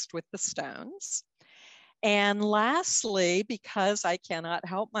love mixed with the stones. And lastly, because I cannot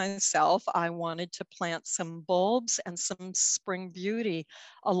help myself, I wanted to plant some bulbs and some spring beauty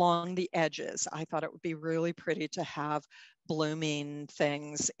along the edges. I thought it would be really pretty to have blooming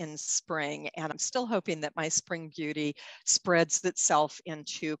things in spring. And I'm still hoping that my spring beauty spreads itself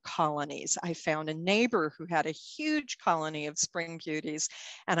into colonies. I found a neighbor who had a huge colony of spring beauties,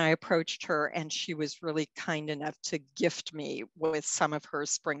 and I approached her, and she was really kind enough to gift me with some of her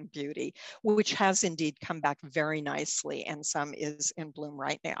spring beauty, which has indeed come back very nicely, and some is in bloom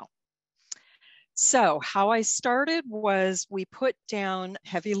right now. So how I started was we put down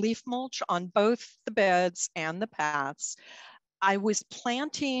heavy leaf mulch on both the beds and the paths. I was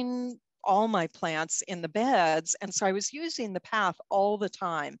planting all my plants in the beds, and so I was using the path all the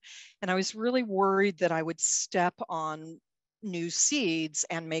time. And I was really worried that I would step on new seeds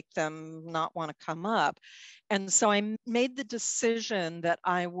and make them not want to come up. And so I made the decision that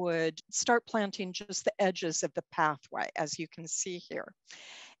I would start planting just the edges of the pathway, as you can see here.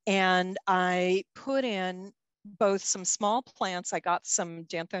 And I put in both some small plants. I got some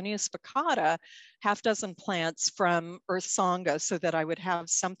Danthonia spicata, half dozen plants from Earth Songa, so that I would have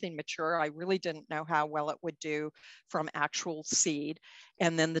something mature. I really didn't know how well it would do from actual seed.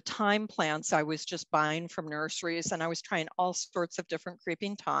 And then the thyme plants I was just buying from nurseries, and I was trying all sorts of different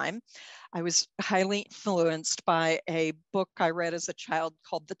creeping thyme. I was highly influenced by a book I read as a child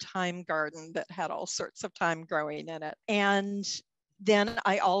called The Thyme Garden that had all sorts of thyme growing in it. And then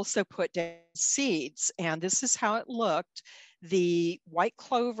I also put down seeds, and this is how it looked. The white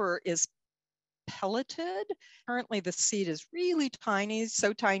clover is pelleted. Currently, the seed is really tiny,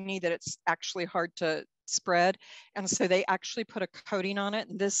 so tiny that it's actually hard to spread. And so they actually put a coating on it.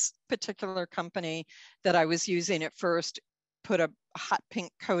 And this particular company that I was using at first put a hot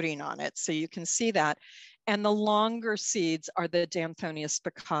pink coating on it. So you can see that. And the longer seeds are the Danthonia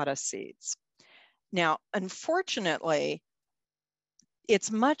spicata seeds. Now, unfortunately,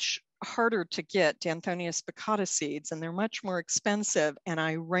 it's much harder to get Danthonia spicata seeds, and they're much more expensive, and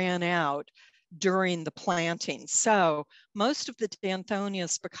I ran out during the planting. So most of the Danthonia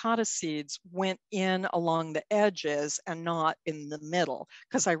spicata seeds went in along the edges and not in the middle,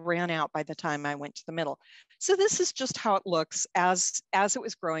 because I ran out by the time I went to the middle. So this is just how it looks as it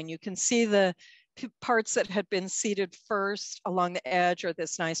was growing. You can see the parts that had been seeded first along the edge are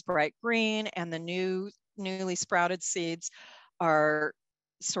this nice bright green, and the newly sprouted seeds are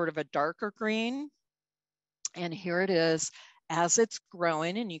sort of a darker green. And here it is as it's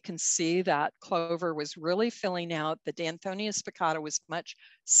growing, and you can see that clover was really filling out. The Danthonia spicata was much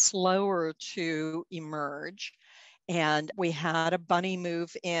slower to emerge. And we had a bunny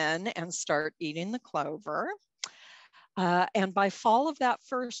move in and start eating the clover. And by fall of that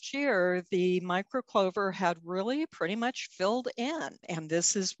first year, the micro clover had really pretty much filled in. And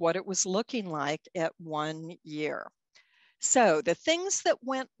this is what it was looking like at 1 year. So the things that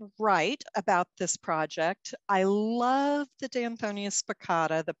went right about this project, I love the Danthonia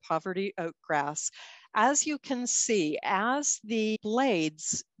spicata, the poverty oatgrass. As you can see, as the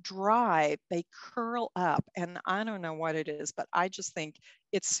blades dry, they curl up, and I don't know what it is, but I just think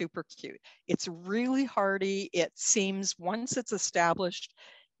it's super cute. It's really hardy. It seems once it's established,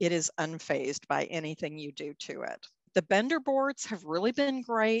 it is unfazed by anything you do to it. The bender boards have really been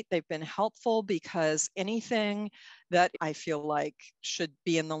great. They've been helpful because anything that I feel like should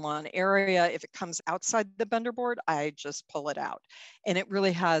be in the lawn area, if it comes outside the bender board, I just pull it out. And it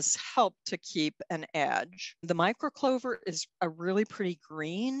really has helped to keep an edge. The micro clover is a really pretty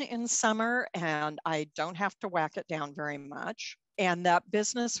green in summer, and I don't have to whack it down very much. And that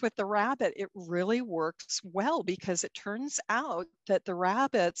business with the rabbit, it really works well, because it turns out that the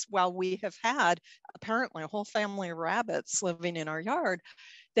rabbits, while we have had apparently a whole family of rabbits living in our yard,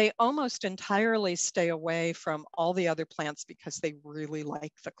 they almost entirely stay away from all the other plants because they really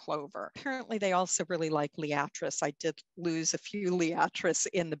like the clover. Apparently, they also really like liatris. I did lose a few liatris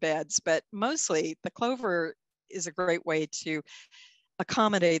in the beds, but mostly the clover is a great way to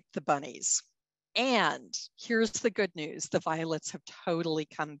accommodate the bunnies. And here's the good news. The violets have totally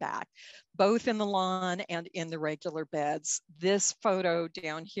come back, both in the lawn and in the regular beds. This photo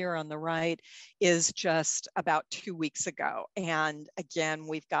down here on the right is just about 2 weeks ago. And again,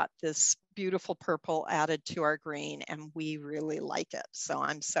 we've got this beautiful purple added to our green, and we really like it. So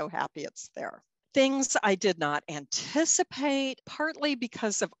I'm so happy it's there. Things I did not anticipate, partly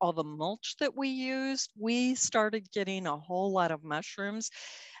because of all the mulch that we used. We started getting a whole lot of mushrooms.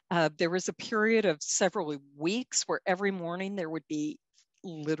 There was a period of several weeks where every morning there would be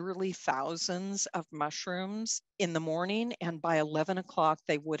literally thousands of mushrooms in the morning. And by 11 o'clock,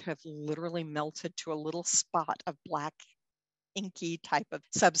 they would have literally melted to a little spot of black, inky type of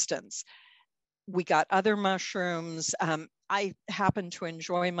substance. We got other mushrooms. I happen to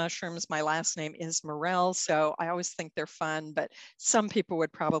enjoy mushrooms. My last name is Morel, so I always think they're fun, but some people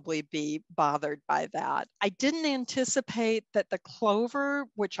would probably be bothered by that. I didn't anticipate that the clover,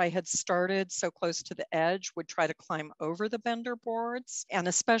 which I had started so close to the edge, would try to climb over the bender boards, and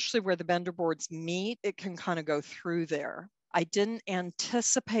especially where the bender boards meet, it can kind of go through there. I didn't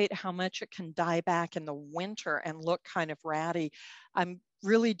anticipate how much it can die back in the winter and look kind of ratty. I'm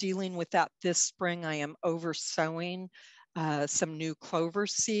really dealing with that this spring. I am over sowing some new clover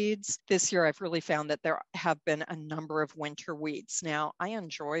seeds. This year, I've really found that there have been a number of winter weeds. Now, I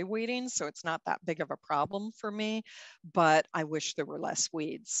enjoy weeding, so it's not that big of a problem for me, but I wish there were less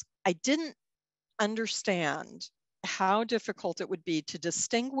weeds. I didn't understand how difficult it would be to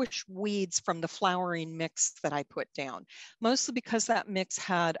distinguish weeds from the flowering mix that I put down, mostly because that mix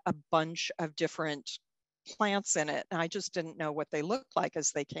had a bunch of different plants in it, and I just didn't know what they looked like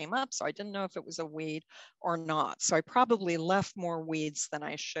as they came up, so I didn't know if it was a weed or not. So I probably left more weeds than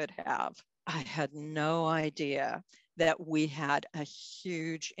I should have. I had no idea that we had a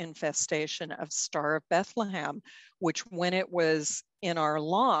huge infestation of Star of Bethlehem, which when it was in our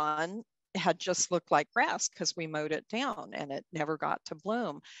lawn had just looked like grass because we mowed it down and it never got to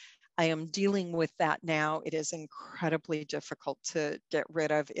bloom. I am dealing with that now. It is incredibly difficult to get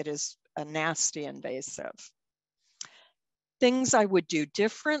rid of. It is a nasty invasive. Things I would do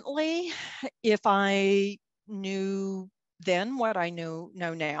differently if I knew then what I know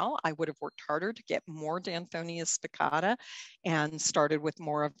now, I would have worked harder to get more Danthonia spicata and started with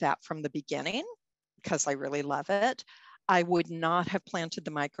more of that from the beginning because I really love it. I would not have planted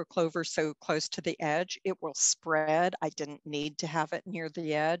the microclover so close to the edge. It will spread. I didn't need to have it near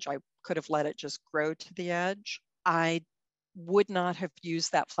the edge. I could have let it just grow to the edge. I would not have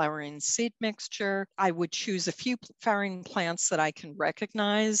used that flowering seed mixture. I would choose a few flowering plants that I can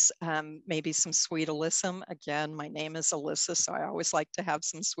recognize, maybe some sweet alyssum. Again, my name is Alyssa, so I always like to have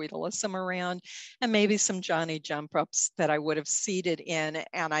some sweet alyssum around, and maybe some Johnny jump ups that I would have seeded in,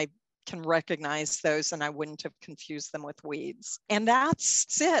 and I can recognize those and I wouldn't have confused them with weeds. And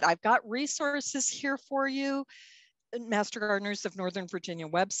that's it. I've got resources here for you. Master Gardeners of Northern Virginia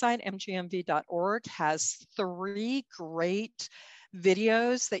website, mgmv.org, has 3 great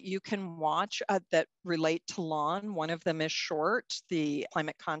videos that you can watch that relate to lawn. One of them is short, the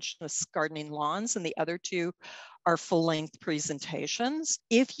Climate Conscious Gardening Lawns, and the other 2 are full-length presentations.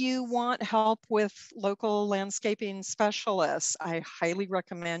 If you want help with local landscaping specialists, I highly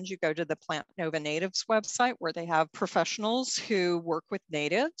recommend you go to the Plant Nova Natives website where they have professionals who work with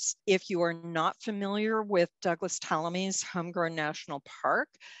natives. If you are not familiar with Douglas Tallamy's Homegrown National Park,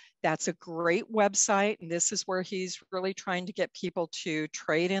 that's a great website, and this is where he's really trying to get people to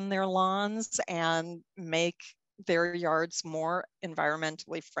trade in their lawns and make their yards more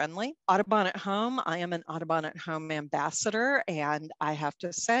environmentally friendly. Audubon at Home, I am an Audubon at Home ambassador, and I have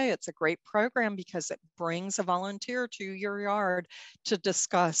to say it's a great program because it brings a volunteer to your yard to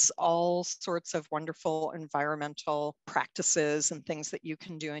discuss all sorts of wonderful environmental practices and things that you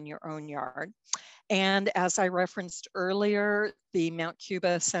can do in your own yard. And as I referenced earlier, the Mount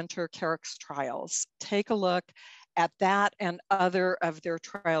Cuba Center Carex trials. Take a look at that and other of their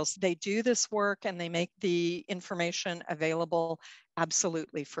trials. They do this work and they make the information available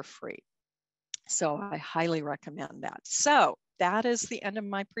absolutely for free. So I highly recommend that. So that is the end of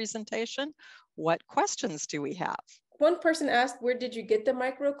my presentation. What questions do we have? One person asked, where did you get the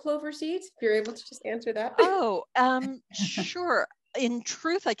micro clover seeds? If you're able to just answer that. Oh, sure. In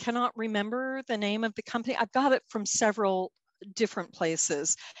truth, I cannot remember the name of the company. I've got it from several different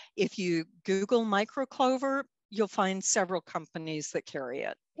places. If you Google microclover, you'll find several companies that carry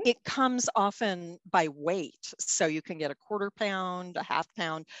it. It comes often by weight. So you can get a 1/4 pound, a 1/2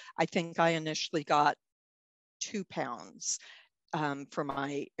 pound. I think I initially got 2 pounds for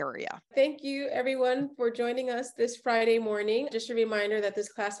my area. Thank you everyone for joining us this Friday morning. Just a reminder that this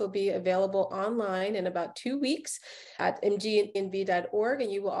class will be available online in about 2 weeks at mgnv.org,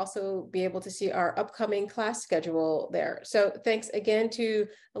 and you will also be able to see our upcoming class schedule there. So thanks again to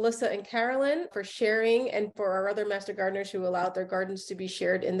Alyssa and Carolyn for sharing, and for our other Master Gardeners who allowed their gardens to be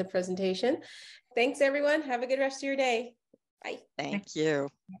shared in the presentation. Thanks everyone. Have a good rest of your day. Bye. Thank you.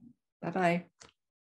 Bye-bye.